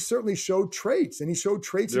 I mean, he certainly showed traits, and he showed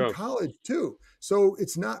traits in college too. So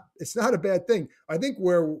it's not a bad thing. I think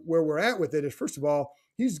where we're at with it is, first of all,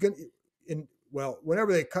 he's going to,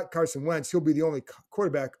 whenever they cut Carson Wentz, he'll be the only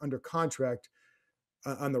quarterback under contract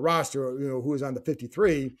on the roster, who is on the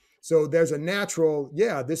 53. So there's a natural,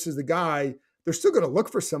 this is the guy. They're still going to look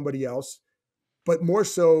for somebody else, but more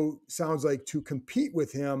so sounds like to compete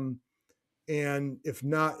with him. And if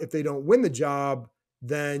they don't win the job,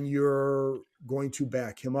 then you're going to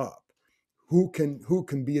back him up. Who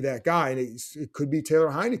can be that guy? And it could be Taylor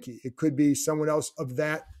Heineke. It could be someone else of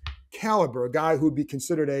that caliber, a guy who would be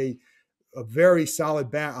considered a very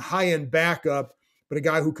solid a high-end backup, but a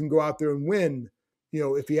guy who can go out there and win.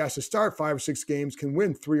 If he has to start 5 or 6 games, can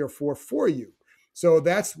win 3 or 4 for you. So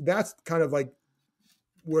that's kind of like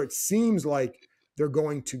where it seems like they're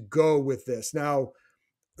going to go with this. Now,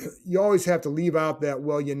 you always have to leave out that,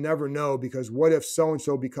 well, you never know, because what if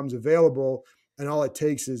so-and-so becomes available and all it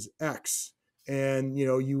takes is X, and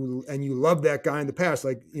you love that guy in the past,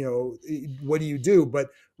 like, what do you do? But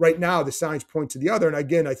right now the signs point to the other. And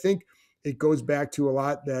again, I think it goes back to a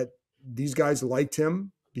lot that these guys liked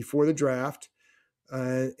him before the draft.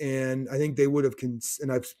 And I think they would have,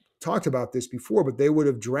 and I've talked about this before, but they would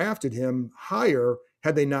have drafted him higher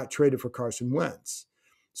had they not traded for Carson Wentz.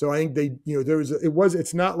 So I think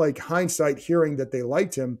it's not like hindsight hearing that they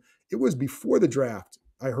liked him. It was before the draft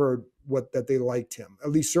I heard that they liked him.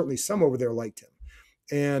 At least certainly some over there liked him.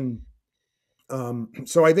 And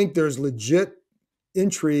so I think there's legit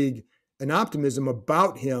intrigue and optimism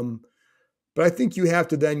about him. But I think you have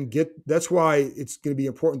to then that's why it's going to be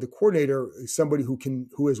important. The coordinator is somebody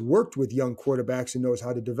who has worked with young quarterbacks and knows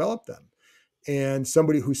how to develop them. And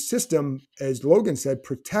somebody whose system, as Logan said,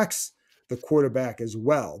 protects the quarterback as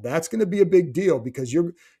well. That's going to be a big deal because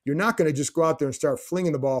you're not going to just go out there and start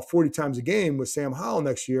flinging the ball 40 times a game with Sam Howell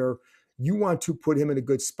next year. You want to put him in a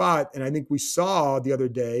good spot. And I think we saw the other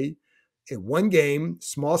day in one game,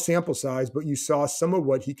 small sample size, but you saw some of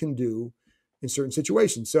what he can do in certain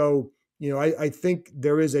situations. So, I think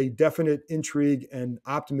there is a definite intrigue and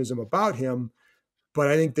optimism about him, but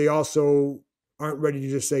I think they also aren't ready to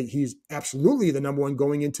just say he's absolutely the number one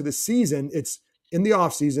going into the season. It's in the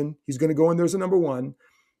offseason. He's going to go in there as a number one,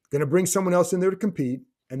 going to bring someone else in there to compete,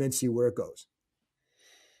 and then see where it goes.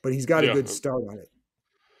 But he's got a good start on it.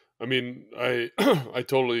 I mean, I I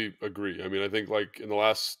totally agree. I mean, I think like in the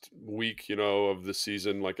last week, of the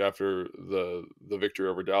season, like after the victory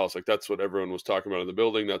over Dallas, like that's what everyone was talking about in the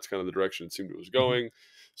building. That's kind of the direction it seemed it was going.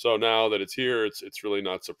 So now that it's here, it's really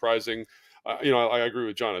not surprising. I agree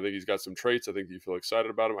with John. I think he's got some traits. I think you feel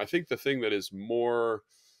excited about him. I think the thing that is more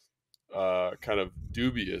kind of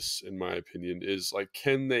dubious, in my opinion, is like,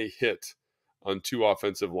 can they hit on 2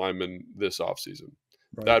 offensive linemen this offseason?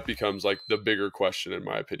 Right. That becomes like the bigger question, in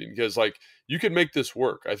my opinion, because like you can make this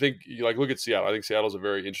work. I think look at Seattle. I think Seattle's a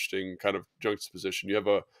very interesting kind of juxtaposition. You have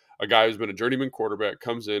a guy who's been a journeyman quarterback,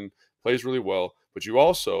 comes in, plays really well, but you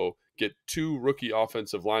also get 2 rookie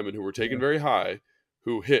offensive linemen who were taken very high,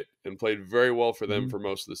 who hit and played very well for them for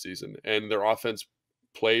most of the season. And their offense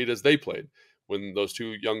played as they played. When those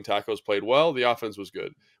 2 young tackles played well, the offense was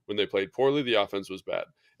good. When they played poorly, the offense was bad.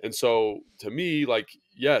 And so to me, like,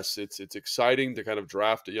 yes, it's exciting to kind of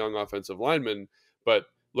draft a young offensive lineman, but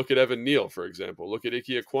look at Evan Neal, for example. Look at Ike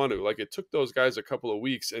Ekwonu. Like, it took those guys a couple of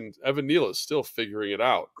weeks, and Evan Neal is still figuring it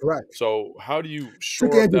out. Correct. So how do you shore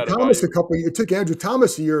up that? It took Andrew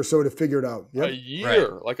Thomas a year or so to figure it out. Yep. A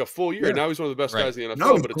year, like a full year. Yeah. Now he's one of the best guys in the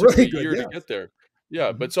NFL, but it took a year to get there.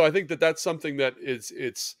 Yeah, but so I think that's something that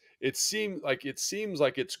it seems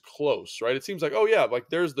like it's close, right? It seems like, oh yeah, like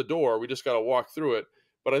there's the door. We just got to walk through it.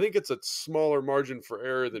 But I think it's a smaller margin for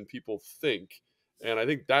error than people think. And I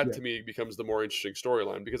think that to me becomes the more interesting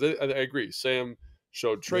storyline, because I agree. Sam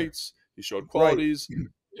showed traits, he showed qualities,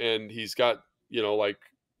 and he's got, like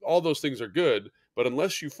all those things are good. But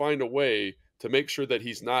unless you find a way to make sure that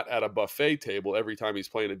he's not at a buffet table every time he's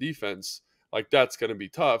playing a defense, like that's going to be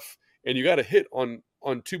tough. And you got to hit on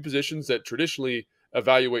 2 positions that traditionally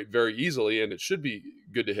evaluate very easily, and it should be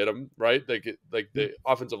good to hit them, right? Like the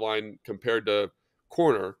offensive line compared to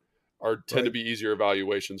corner tend to be easier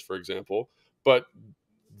evaluations, for example, but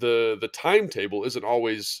the timetable isn't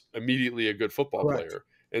always immediately a good football player.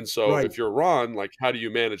 And so if you're Ron, like, how do you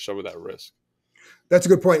manage some of that risk? That's a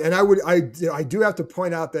good point. And I do have to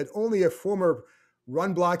point out that only a former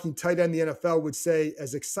run blocking tight end in the NFL would say,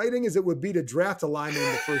 as exciting as it would be to draft a lineman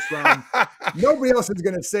in the first round, nobody else is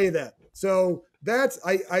going to say that. So that's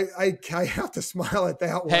I have to smile at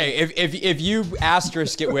that one. Hey, if you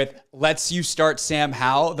asterisk it with "lets you start Sam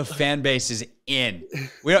Howell," the fan base is in.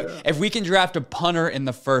 If we can draft a punter in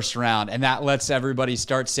the first round and that lets everybody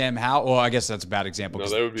start Sam Howell, well, I guess that's a bad example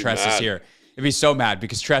because Tress is here. It'd be so mad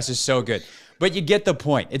because Tress is so good. But you get the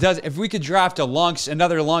point. It does. If we could draft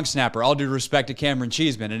another long snapper, all due respect to Cameron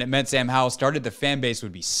Cheeseman, and it meant Sam Howell started, the fan base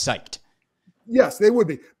would be psyched. Yes, they would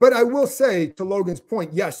be. But I will say, to Logan's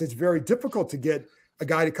point, yes, it's very difficult to get a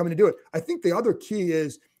guy to come in and do it. I think the other key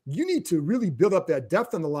is you need to really build up that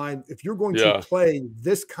depth on the line if you're going to play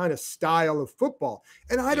this kind of style of football.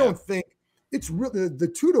 And I don't think it's really the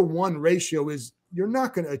 2-to-1 ratio is, you're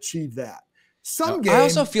not going to achieve that. Some games, I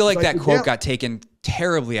also feel like that quote got taken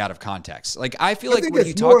terribly out of context. Like, I feel like what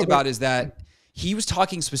you talked about is that he was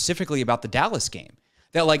talking specifically about the Dallas game.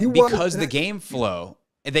 That, like, because the game flow,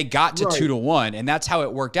 they got to 2-to-1, and that's how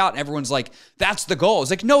it worked out. And everyone's like, that's the goal.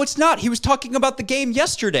 It's like, no, it's not. He was talking about the game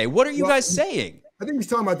yesterday. What are you guys saying? I think he's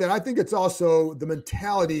talking about that. I think it's also the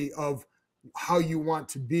mentality of how you want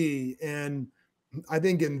to be. And I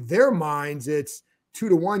think in their minds, it's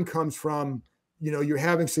 2-to-1 comes from, you're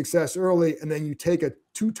having success early, and then you take a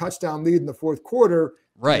 2-touchdown lead in the fourth quarter,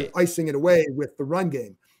 icing it away with the run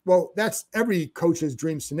game. Well, that's every coach's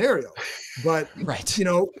dream scenario, but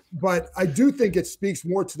but I do think it speaks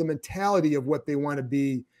more to the mentality of what they want to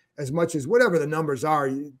be, as much as whatever the numbers are.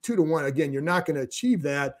 2-to-1, again, you're not going to achieve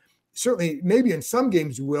that. Certainly, maybe in some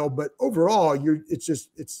games you will, but overall,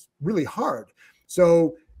 it's really hard.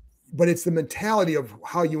 So, but it's the mentality of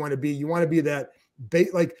how you want to be. You want to be that.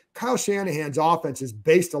 Like Kyle Shanahan's offense is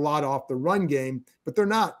based a lot off the run game, but they're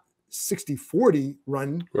not 60-40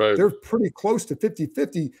 run. They're pretty close to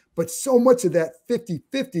 50-50, but so much of that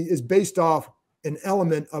 50-50 is based off an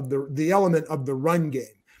element of the element of the run game.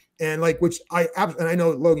 And like, which I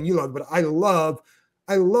know Logan, you love, but I love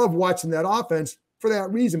watching that offense for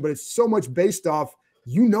that reason, but it's so much based off,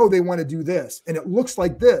 they want to do this and it looks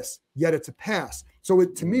like this, yet it's a pass. So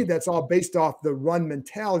to me, that's all based off the run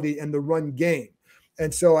mentality and the run game.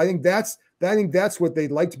 And so I think that's what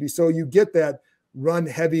they'd like to be. So you get that run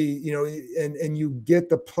heavy, and you get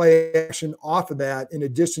the play action off of that in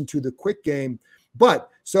addition to the quick game. But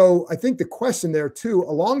so I think the question there too,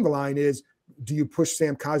 along the line is, do you push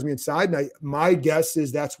Sam Cosmi inside? And my guess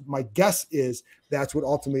is that's what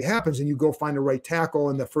ultimately happens. And you go find a right tackle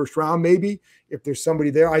in the first round, maybe if there's somebody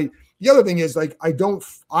there. The other thing is, like,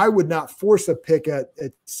 I would not force a pick at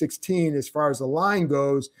 16 as far as the line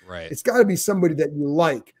goes. Right. It's got to be somebody that you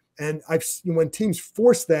like. And when teams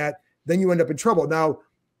force that, then you end up in trouble. Now,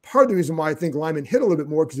 part of the reason why I think linemen hit a little bit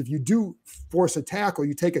more, because if you do force a tackle,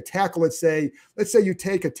 you take a tackle, let's say you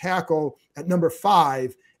take a tackle at number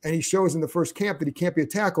 5, and he shows in the first camp that he can't be a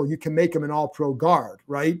tackle, you can make him an all-pro guard,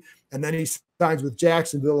 right? And then he signs with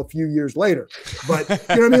Jacksonville a few years later. But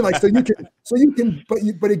you know what I mean? Like, so you can,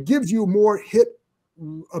 but it gives you more hit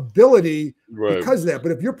ability because of that.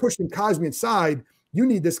 But if you're pushing Cosmi inside, you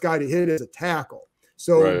need this guy to hit as a tackle.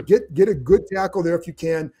 So get a good tackle there if you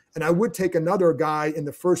can. And I would take another guy in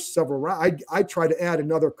the first several rounds. I try to add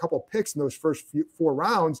another couple picks in those first 4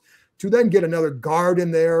 rounds to then get another guard in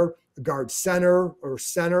there, a guard center,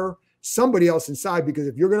 somebody else inside, because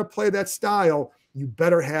if you're going to play that style, you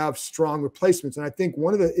better have strong replacements. And I think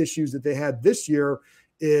one of the issues that they had this year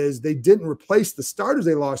is they didn't replace the starters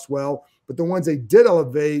they lost well, but the ones they did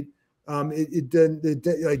elevate,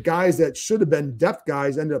 like guys that should have been depth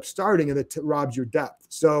guys ended up starting, and it robs your depth.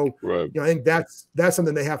 So I think that's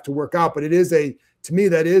something they have to work out. But to me,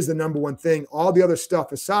 that is the number one thing. All the other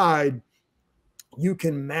stuff aside, you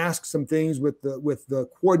can mask some things with the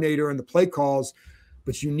coordinator and the play calls,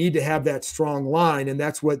 but you need to have that strong line. And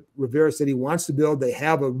that's what Rivera said he wants to build. They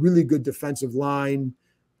have a really good defensive line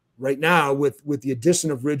right now with the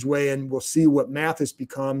addition of Ridgeway, and we'll see what Mathis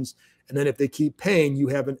becomes. And then if they keep paying, you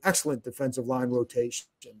have an excellent defensive line rotation.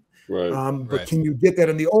 But can you get that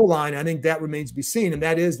in the O-line? I think that remains to be seen. And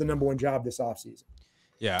that is the number one job this offseason.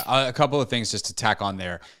 Yeah, a couple of things just to tack on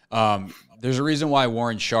there. There's a reason why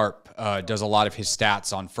Warren Sharp does a lot of his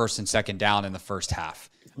stats on first and second down in the first half.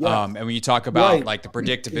 And when you talk about like the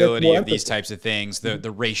predictability of these types of things,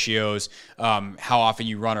 the ratios, how often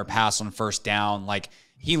you run or pass on first down, like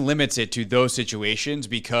he limits it to those situations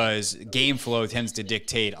because game flow tends to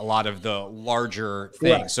dictate a lot of the larger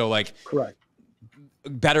things. So like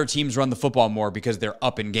better teams run the football more because they're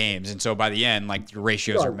up in games. And so by the end, like your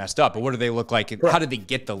ratios are messed up. But what do they look like? How did they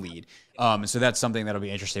get the lead? And so that's something that'll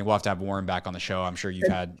be interesting. We'll have to have Warren back on the show. I'm sure you've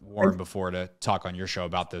had Warren before to talk on your show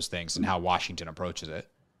about those things and how Washington approaches it.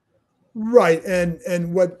 Right.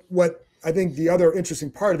 And what I think the other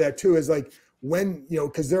interesting part of that too is like when,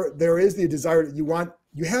 because there is the desire that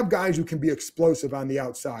you have guys who can be explosive on the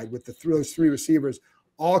outside with those 3 receivers,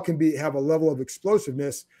 all can have a level of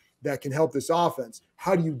explosiveness that can help this offense.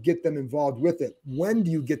 How do you get them involved with it? When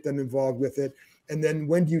do you get them involved with it? And then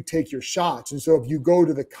when do you take your shots? And so if you go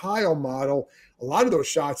to the Kyle model, a lot of those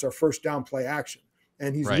shots are first down play action.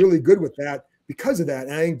 And he's really good with that because of that.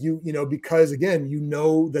 And I think because again,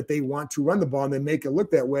 that they want to run the ball and they make it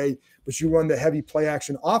look that way, but you run the heavy play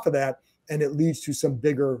action off of that and it leads to some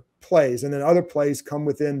bigger plays. And then other plays come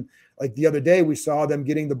within, like the other day, we saw them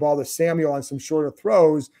getting the ball to Samuel on some shorter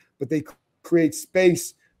throws, but they create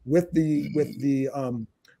space with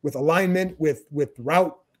alignment, with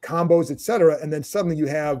route combos, etc. And then suddenly you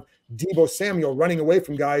have Deebo Samuel running away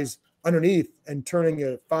from guys underneath and turning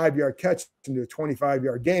a 5-yard catch into a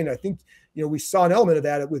 25-yard gain. I think we saw an element of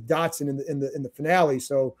that with Dotson in the finale.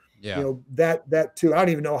 So that too. I don't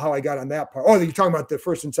even know how I got on that part. Oh, you're talking about the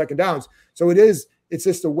first and second downs. So it's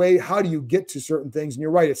just a way. How do you get to certain things? And you're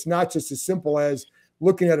right. It's not just as simple as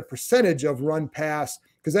looking at a percentage of run pass.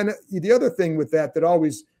 Because then the other thing with that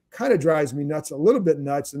always kind of drives me nuts, a little bit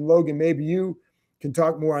nuts. And Logan, maybe you can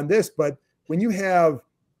talk more on this, but when you have,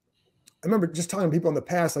 I remember just talking to people in the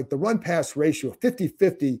past, like the run pass ratio,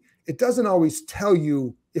 50-50, it doesn't always tell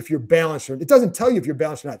you if you're balanced or it doesn't tell you if you're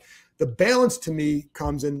balanced or not. The balance to me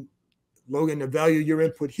comes in, Logan, I value your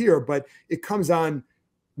input here, but it comes on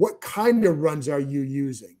what kind of runs are you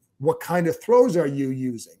using? What kind of throws are you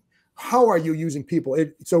using? How are you using people?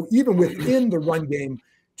 So even within the run game,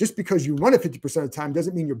 just because you run it 50% of the time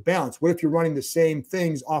doesn't mean you're balanced. What if you're running the same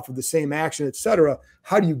things off of the same action, et cetera?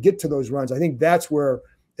 How do you get to those runs? I think that's where,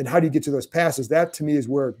 and how do you get to those passes? That to me is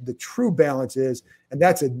where the true balance is. And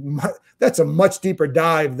that's a much deeper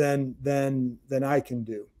dive than I can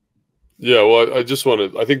do. Yeah, well, I just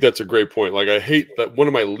want to. I think that's a great point. Like, I hate that one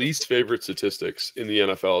of my least favorite statistics in the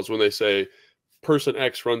NFL is when they say person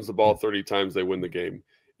X runs the ball 30 times, they win the game.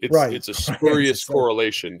 Right. It's a spurious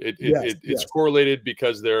correlation. Yes, It's yes. correlated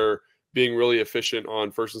because they're being really efficient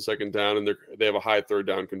on first and second down, and they have a high third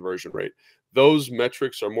down conversion rate. Those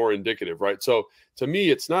metrics are more indicative, right? So to me,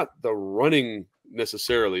 it's not the running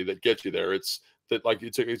necessarily that gets you there. It's that, like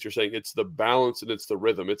you're saying, it's the balance and it's the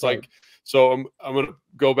rhythm. It's Right. like, so I'm going to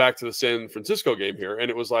go back to the San Francisco game here, and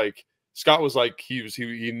it was like Scott was like he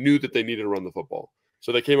knew that they needed to run the football.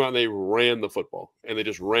 So they came out and they ran the football, and they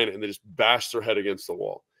just ran it, and they just bashed their head against the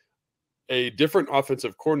wall. A different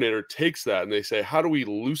offensive coordinator takes that and they say, how do we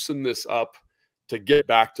loosen this up to get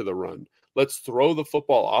back to the run? Let's throw the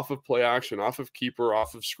football off of play action, off of keeper,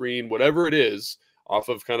 off of screen, whatever it is, off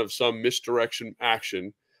of kind of some misdirection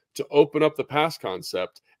action to open up the pass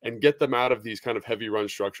concept and get them out of these kind of heavy run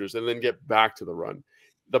structures and then get back to the run.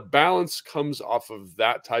 The balance comes off of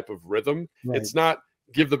that type of rhythm. Right. It's not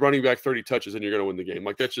give the running back 30 touches and you're going to win the game.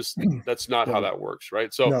 Like, that's not how that works,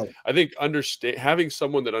 right? So I think having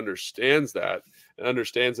someone that understands that and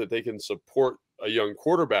understands that they can support a young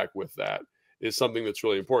quarterback with that is something that's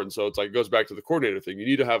really important. So it's like, it goes back to the coordinator thing. You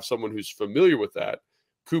need to have someone who's familiar with that.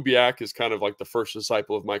 Kubiak is kind of like the first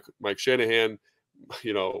disciple of Mike Shanahan,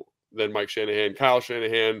 then Mike Shanahan, Kyle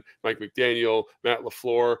Shanahan, Mike McDaniel, Matt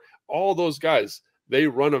LaFleur, all those guys, they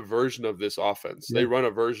run a version of this offense. Yeah. They run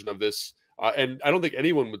a version of this. And I don't think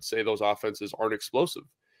anyone would say those offenses aren't explosive.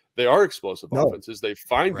 They are explosive offenses. They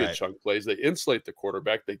find good chunk plays. They insulate the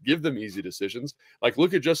quarterback. They give them easy decisions. Like,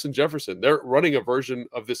 look at Justin Jefferson. They're running a version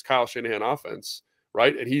of this Kyle Shanahan offense,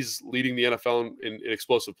 right? And he's leading the NFL in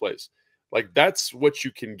explosive plays. Like, that's what you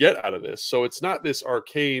can get out of this. So it's not this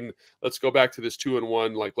arcane, let's go back to this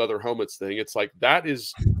 2-and-1, like leather helmets thing. It's like, that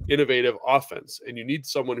is innovative offense. And you need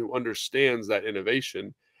someone who understands that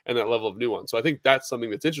innovation and that level of nuance. So I think that's something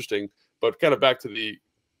that's interesting. But kind of back to the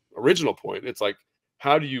original point, it's like,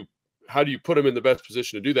 how do you put him in the best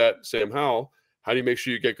position to do that? Sam Howell. How do you make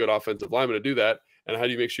sure you get good offensive linemen to do that? And how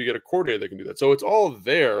do you make sure you get a coordinator that can do that? So it's all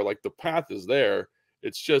there. Like, the path is there.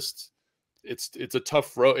 It's just, it's a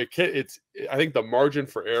tough road. I think the margin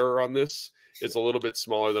for error on this is a little bit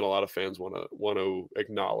smaller than a lot of fans want to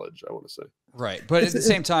acknowledge, I want to say. Right. But at the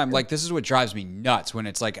same time, like, this is what drives me nuts when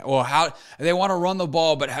it's like, well, how they want to run the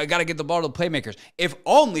ball, but I got to get the ball to the playmakers. If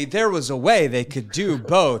only there was a way they could do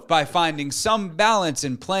both by finding some balance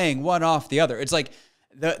in playing one off the other. It's like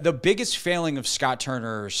the biggest failing of Scott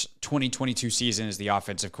Turner's 2022 season as the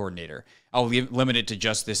offensive coordinator, I'll limit it to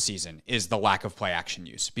just this season, is the lack of play action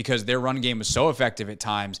use, because their run game was so effective at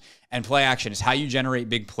times, and play action is how you generate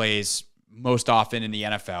big plays most often in the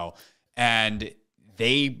NFL. And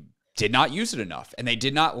they did not use it enough, and they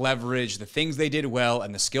did not leverage the things they did well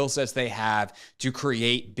and the skill sets they have to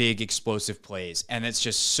create big explosive plays. And it's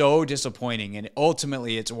just so disappointing. And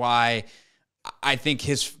ultimately, it's why I think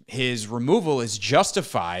his removal is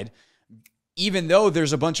justified, even though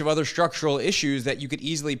there's a bunch of other structural issues that you could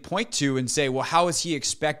easily point to and say, well, how is he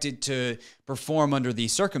expected to perform under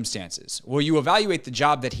these circumstances? Well, you evaluate the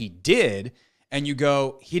job that he did, and you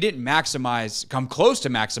go, he didn't come close to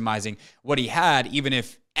maximizing what he had, even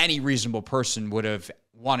if any reasonable person would have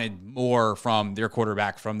wanted more from their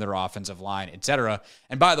quarterback, from their offensive line, etc.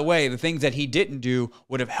 And by the way, the things that he didn't do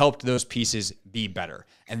would have helped those pieces be better.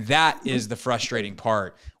 And that is the frustrating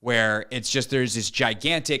part, where it's just, there's this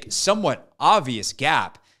gigantic, somewhat obvious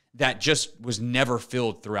gap that just was never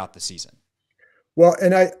filled throughout the season. Well,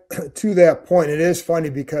 and to that point, it is funny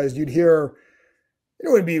because you'd hear, it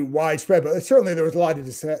wouldn't be widespread, but certainly there was a lot of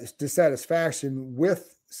dissatisfaction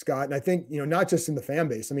with Scott. And I think, not just in the fan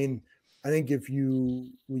base. I mean, I think if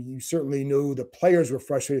you certainly knew the players were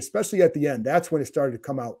frustrated, especially at the end. That's when it started to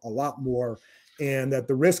come out a lot more, and that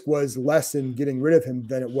the risk was less in getting rid of him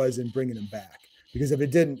than it was in bringing him back. Because if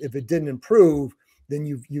it didn't improve, then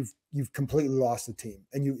you've completely lost the team,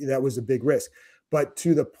 and that was a big risk. But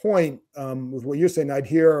to the point with what you're saying, I'd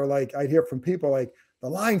hear from people like, the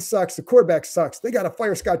line sucks, the quarterback sucks, they got to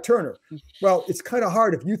fire Scott Turner. Well, it's kind of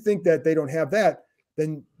hard if you think that they don't have that.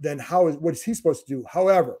 Then what is he supposed to do?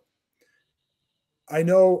 However, I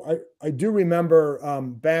do remember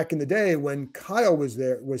back in the day when Kyle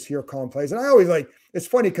was here calling plays, and I always it's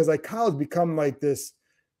funny because Kyle's become like the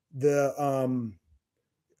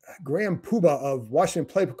Graham Puba of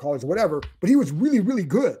Washington play callers or whatever, but he was really, really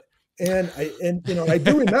good. And I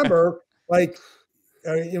do remember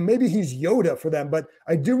maybe he's Yoda for them, but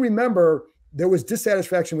I do remember there was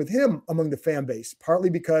dissatisfaction with him among the fan base, partly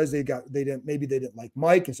because they didn't like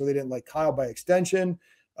Mike, and so they didn't like Kyle by extension,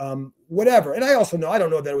 whatever. And I don't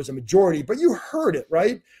know that it was a majority, but you heard it,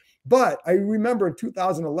 right? But I remember in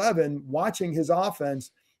 2011 watching his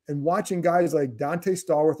offense and watching guys like Dante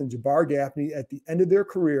Stallworth and Jabbar Gaffney at the end of their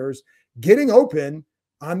careers getting open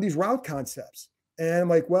on these route concepts. And I'm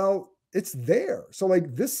like, well, it's there. So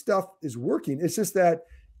like this stuff is working. It's just that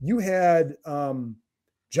you had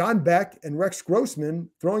John Beck and Rex Grossman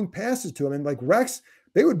throwing passes to him. And like Rex,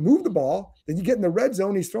 they would move the ball. Then you get in the red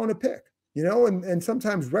zone, he's throwing a pick, and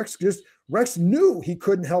sometimes Rex knew he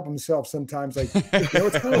couldn't help himself sometimes. Like,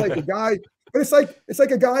 it's kind of like a guy, but it's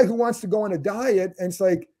like a guy who wants to go on a diet. And it's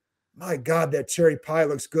like, my God, that cherry pie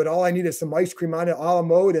looks good. All I need is some ice cream on it, a la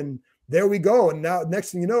mode. And there we go. And now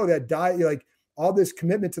next thing you know, that diet, like all this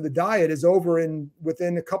commitment to the diet is over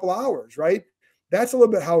within a couple hours, right? That's a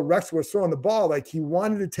little bit how Rex was throwing the ball. Like he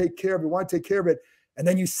wanted to take care of it. And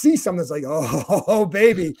then you see something that's like, oh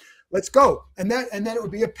baby, let's go. And then it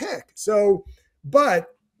would be a pick. So, but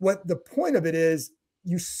what the point of it is,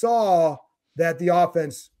 you saw that the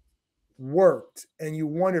offense worked and you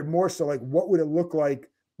wondered more so like, what would it look like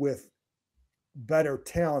with better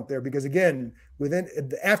talent there? Because again,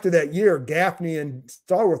 after that year, Gaffney and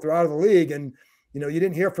Stallworth are out of the league, and you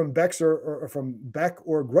didn't hear from Beck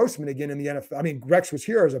or Grossman again in the NFL. I mean, Rex was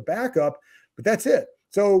here as a backup, but that's it.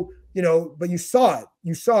 So, but you saw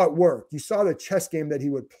it work. You saw the chess game that he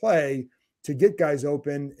would play to get guys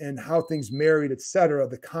open and how things married, et cetera,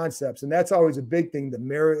 the concepts. And that's always a big thing, the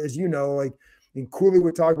marriage, as you know, like in Cooley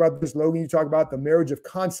would talk about this, Logan, you talk about the marriage of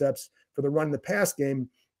concepts for the run and the pass game.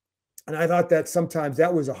 And I thought that sometimes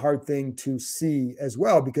that was a hard thing to see as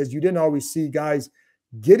well, because you didn't always see guys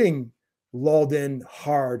getting lulled in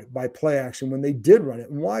hard by play action when they did run it.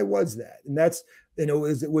 And why was that? And that's,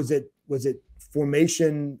 was it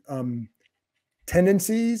formation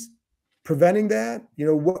tendencies preventing that?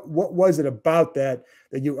 What was it about that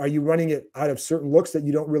are you running it out of certain looks that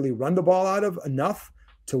you don't really run the ball out of enough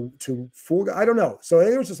to fool? I don't know. So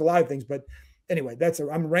there was just a lot of things, but anyway,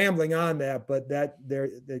 I'm rambling on that, but that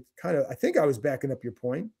kind of, I think I was backing up your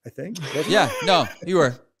point, I think. Yeah, no, you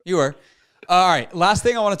were. All right. Last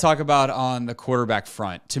thing I want to talk about on the quarterback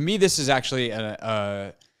front. To me, this is actually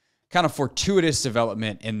a kind of fortuitous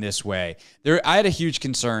development in this way. I had a huge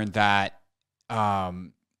concern that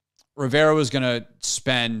Rivera was going to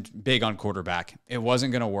spend big on quarterback. It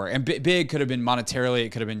wasn't going to work. And big could have been monetarily. It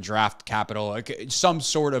could have been draft capital, some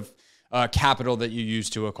sort of capital that you use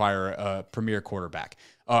to acquire a premier quarterback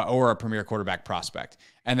or a premier quarterback prospect.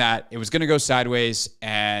 And that it was going to go sideways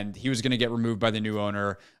and he was going to get removed by the new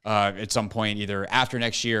owner at some point, either after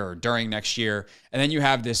next year or during next year. And then you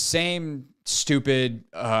have this same stupid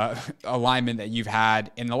alignment that you've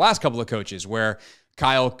had in the last couple of coaches where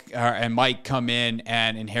Kyle and Mike come in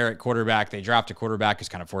and inherit quarterback. They draft a quarterback who's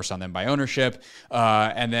kind of forced on them by ownership.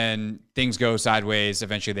 And then things go sideways.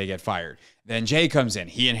 Eventually they get fired. Then Jay comes in.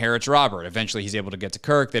 He inherits Robert. Eventually he's able to get to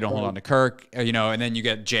Kirk. They don't hold on to Kirk, and then you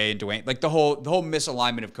get Jay and Dwayne. Like the whole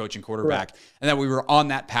misalignment of coach and quarterback. Correct. And then we were on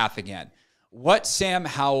that path again. What Sam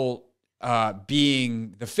Howell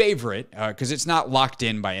being the favorite, because it's not locked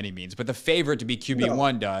in by any means, but the favorite to be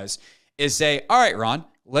QB1 does is say, all right, Ron,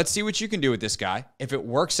 let's see what you can do with this guy. If it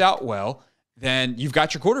works out well, then you've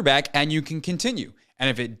got your quarterback and you can continue. And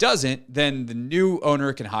if it doesn't, then the new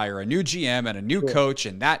owner can hire a new GM and a new coach,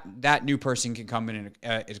 and that new person can come in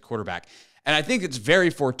as a quarterback. And I think it's very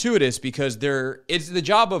fortuitous because it's the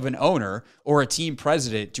job of an owner or a team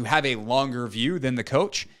president to have a longer view than the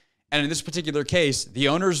coach. And in this particular case, the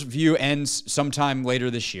owner's view ends sometime later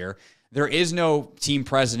this year. There is no team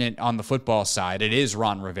president on the football side. It is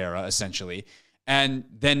Ron Rivera, essentially. And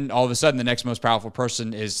then all of a sudden, the next most powerful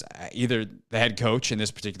person is either the head coach in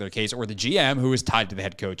this particular case or the GM who is tied to the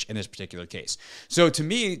head coach in this particular case. So to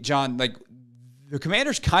me, John, like the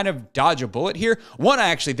Commanders kind of dodge a bullet here. One, I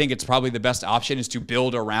actually think it's probably the best option is to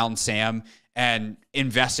build around Sam and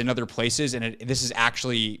invest in other places. And this is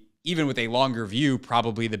actually, even with a longer view,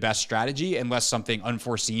 probably the best strategy unless something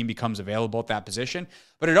unforeseen becomes available at that position.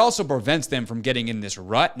 But it also prevents them from getting in this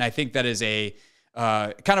rut. And I think that is a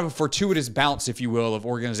kind of a fortuitous bounce, if you will, of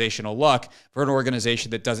organizational luck for an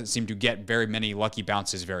organization that doesn't seem to get very many lucky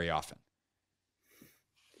bounces very often.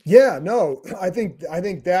 Yeah, no, I think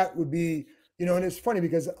that would be, and it's funny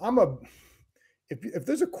because if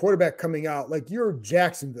there's a quarterback coming out, like you're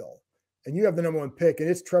Jacksonville and you have the number 1 pick and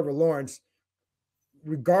it's Trevor Lawrence,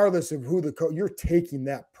 regardless of who you're taking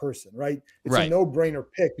that person, right? It's a no-brainer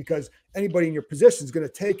pick because anybody in your position is going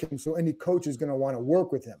to take him. So any coach is going to want to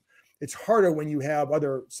work with him. It's harder when you have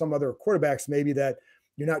some other quarterbacks maybe that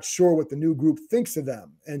you're not sure what the new group thinks of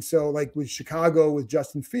them. And so like with Chicago, with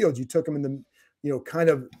Justin Fields, you took him in the, kind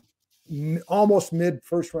of almost mid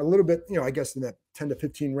first round, a little bit, I guess in that 10 to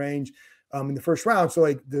 15 range. in the first round. So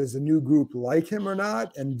like, does a new group like him or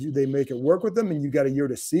not? And do they make it work with them? And you got a year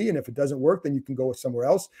to see. And if it doesn't work, then you can go with somewhere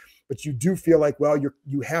else. But you do feel like, well,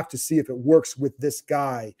 you have to see if it works with this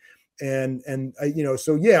guy. And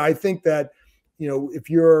so yeah, I think that,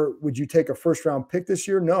 would you take a first round pick this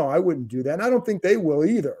year? No, I wouldn't do that. And I don't think they will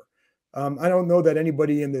either. I don't know that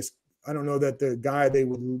anybody I don't know that the guy they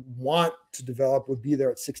would want to develop would be there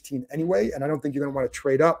at 16 anyway. And I don't think you're going to want to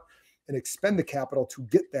trade up and expend the capital to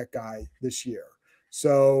get that guy this year.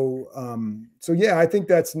 So yeah, I think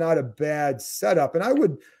that's not a bad setup. And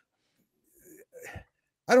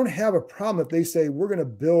I don't have a problem if they say we're going to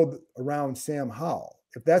build around Sam Howell.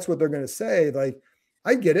 If that's what they're going to say, like,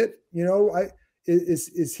 I get it.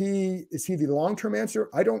 Is he the long-term answer?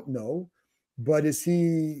 I don't know, but is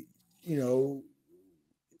he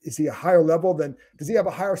a higher level does he have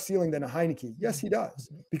a higher ceiling than a Heineke? Yes, he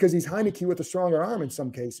does, because he's Heineke with a stronger arm in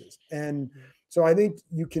some cases. And so I think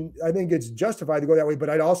it's justified to go that way, but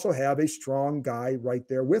I'd also have a strong guy right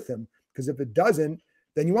there with him, because if it doesn't,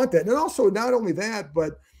 then you want that. And also not only that,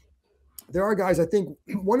 but there are guys, I think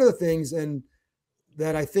one of the things, and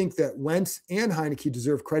that I think that Wentz and Heineke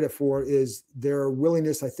deserve credit for, is their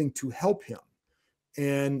willingness, I think, to help him.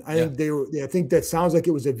 And I think that sounds like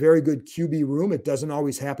it was a very good QB room. It doesn't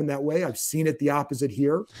always happen that way. I've seen it the opposite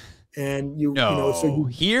here. And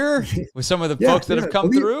here with some of the folks that have come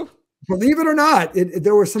through. Believe it or not,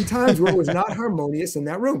 there were some times where it was not harmonious in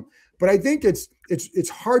that room. But I think it's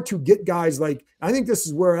hard to get guys like, I think this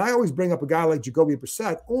is where I always bring up a guy like Jacoby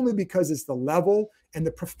Brissett, only because it's the level and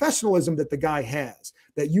the professionalism that the guy has,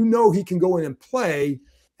 that he can go in and play.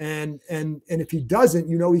 And if he doesn't,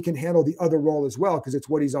 he can handle the other role as well, because it's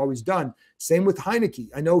what he's always done. Same with Heineke.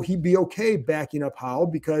 I know he'd be okay backing up Howell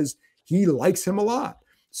because he likes him a lot.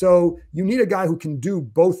 So you need a guy who can do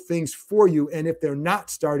both things for you. And if they're not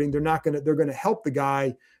starting, they're going to help the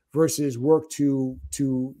guy versus work to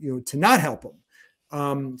not help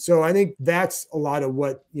him. So I think that's a lot of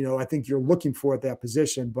what, I think you're looking for at that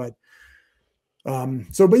position. But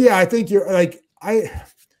yeah, I think you're like,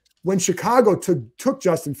 when Chicago took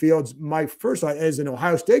Justin Fields, my first thought as an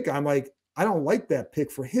Ohio State guy, I'm like, I don't like that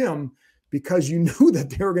pick for him, because you knew that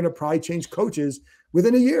they were going to probably change coaches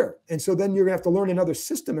within a year. And so then you're going to have to learn another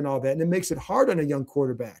system and all that. And it makes it hard on a young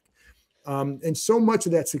quarterback. And so much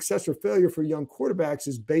of that success or failure for young quarterbacks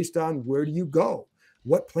is based on, where do you go?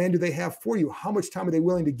 What plan do they have for you? How much time are they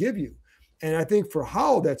willing to give you? And I think for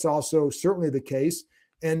Howell, that's also certainly the case.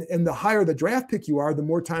 And the higher the draft pick you are, the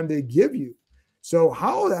more time they give you. So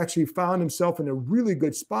Howell actually found himself in a really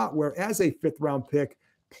good spot where, as a 5th round pick,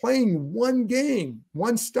 playing one game,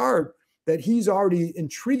 one start, that he's already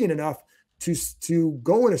intriguing enough to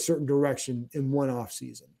go in a certain direction in one off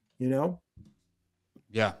season,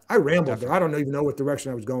 Yeah. I rambled there. I don't even know what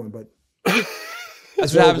direction I was going, but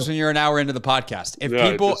that's what happens when you're an hour into the podcast.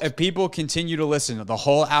 If people continue to listen the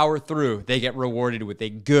whole hour through, they get rewarded with a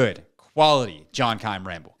good quality John Keim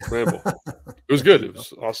ramble. It was good. It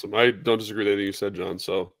was awesome. I don't disagree with anything you said, John.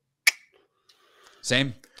 So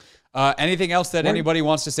same. Anything else that anybody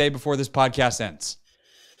wants to say before this podcast ends?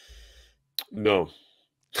 No.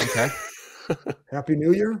 Okay. Happy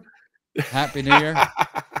New Year. Happy New Year.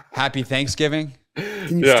 Happy Thanksgiving.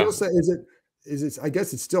 Can you still say, is it, I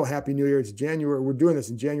guess it's still Happy New Year. It's January. We're doing this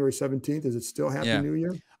in January 17th. Is it still Happy New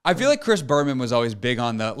Year? I feel like Chris Berman was always big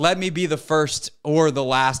on the let me be the first or the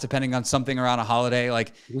last, depending on something around a holiday.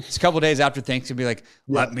 Like, it's a couple of days after Thanksgiving, be like,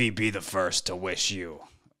 let me be the first to wish you.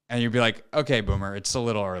 And you'd be like, okay, Boomer, it's a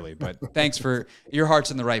little early, but thanks for your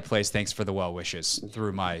heart's in the right place. Thanks for the well wishes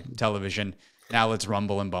through my television. Now let's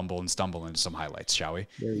rumble and bumble and stumble into some highlights, shall we?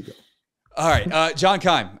 There you go. All right. John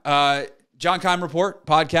Keim. John Keim Report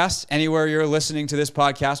podcast. Anywhere you're listening to this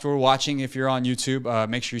podcast or watching, if you're on YouTube,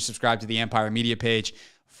 make sure you subscribe to the Empire Media page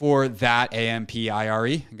for that,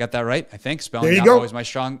 AMPIRE. Got that right, I think. Spelling not always my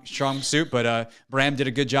strong suit, but Bram did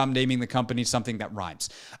a good job naming the company something that rhymes.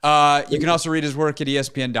 You can also read his work at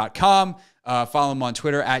ESPN.com. Follow him on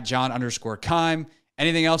Twitter at John_Keim.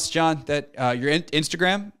 Anything else, John, that your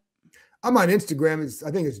Instagram? I'm on Instagram.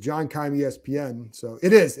 I think it's John Keim ESPN. So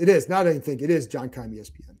it is. Not anything. It is John Keim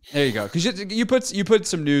ESPN. There you go. Because you put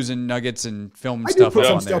some news and nuggets and film I stuff do put up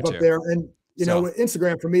some on stuff there up too. there. And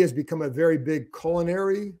Instagram for me has become a very big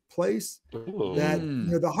culinary place. Ooh. That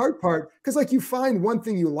the hard part, because like you find one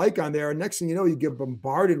thing you like on there, and next thing you know, you get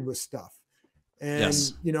bombarded with stuff. And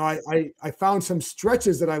I found some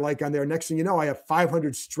stretches that I like on there. Next thing you know, I have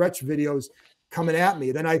 500 stretch videos coming at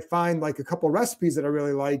me. Then I find like a couple recipes that I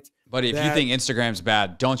really liked. But if you think Instagram's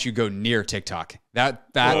bad, don't you go near TikTok.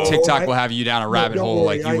 That TikTok will have you down a rabbit hole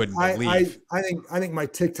like you wouldn't believe. I think my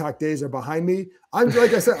TikTok days are behind me. I'm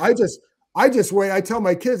like I said, I just wait. I tell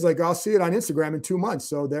my kids, like, I'll see it on Instagram in 2 months.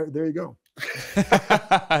 So there you go.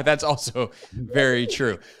 That's also very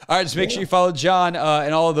true. All right, just make sure you follow John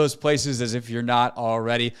in all of those places as if you're not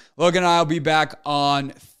already. Logan and I will be back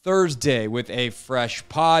on Thursday with a fresh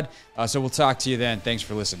pod. So we'll talk to you then. Thanks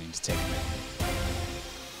for listening to Take Command.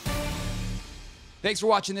 Thanks for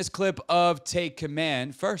watching this clip of Take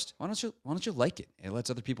Command. First, why don't you like it? It lets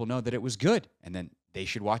other people know that it was good, and then they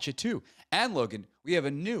should watch it too. And Logan, we have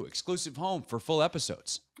a new exclusive home for full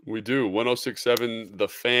episodes. We do. 1067 The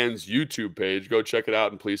Fans YouTube page. Go check it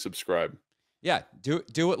out and please subscribe. Yeah,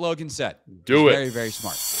 do what Logan said. Do it. Very, very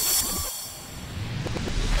smart.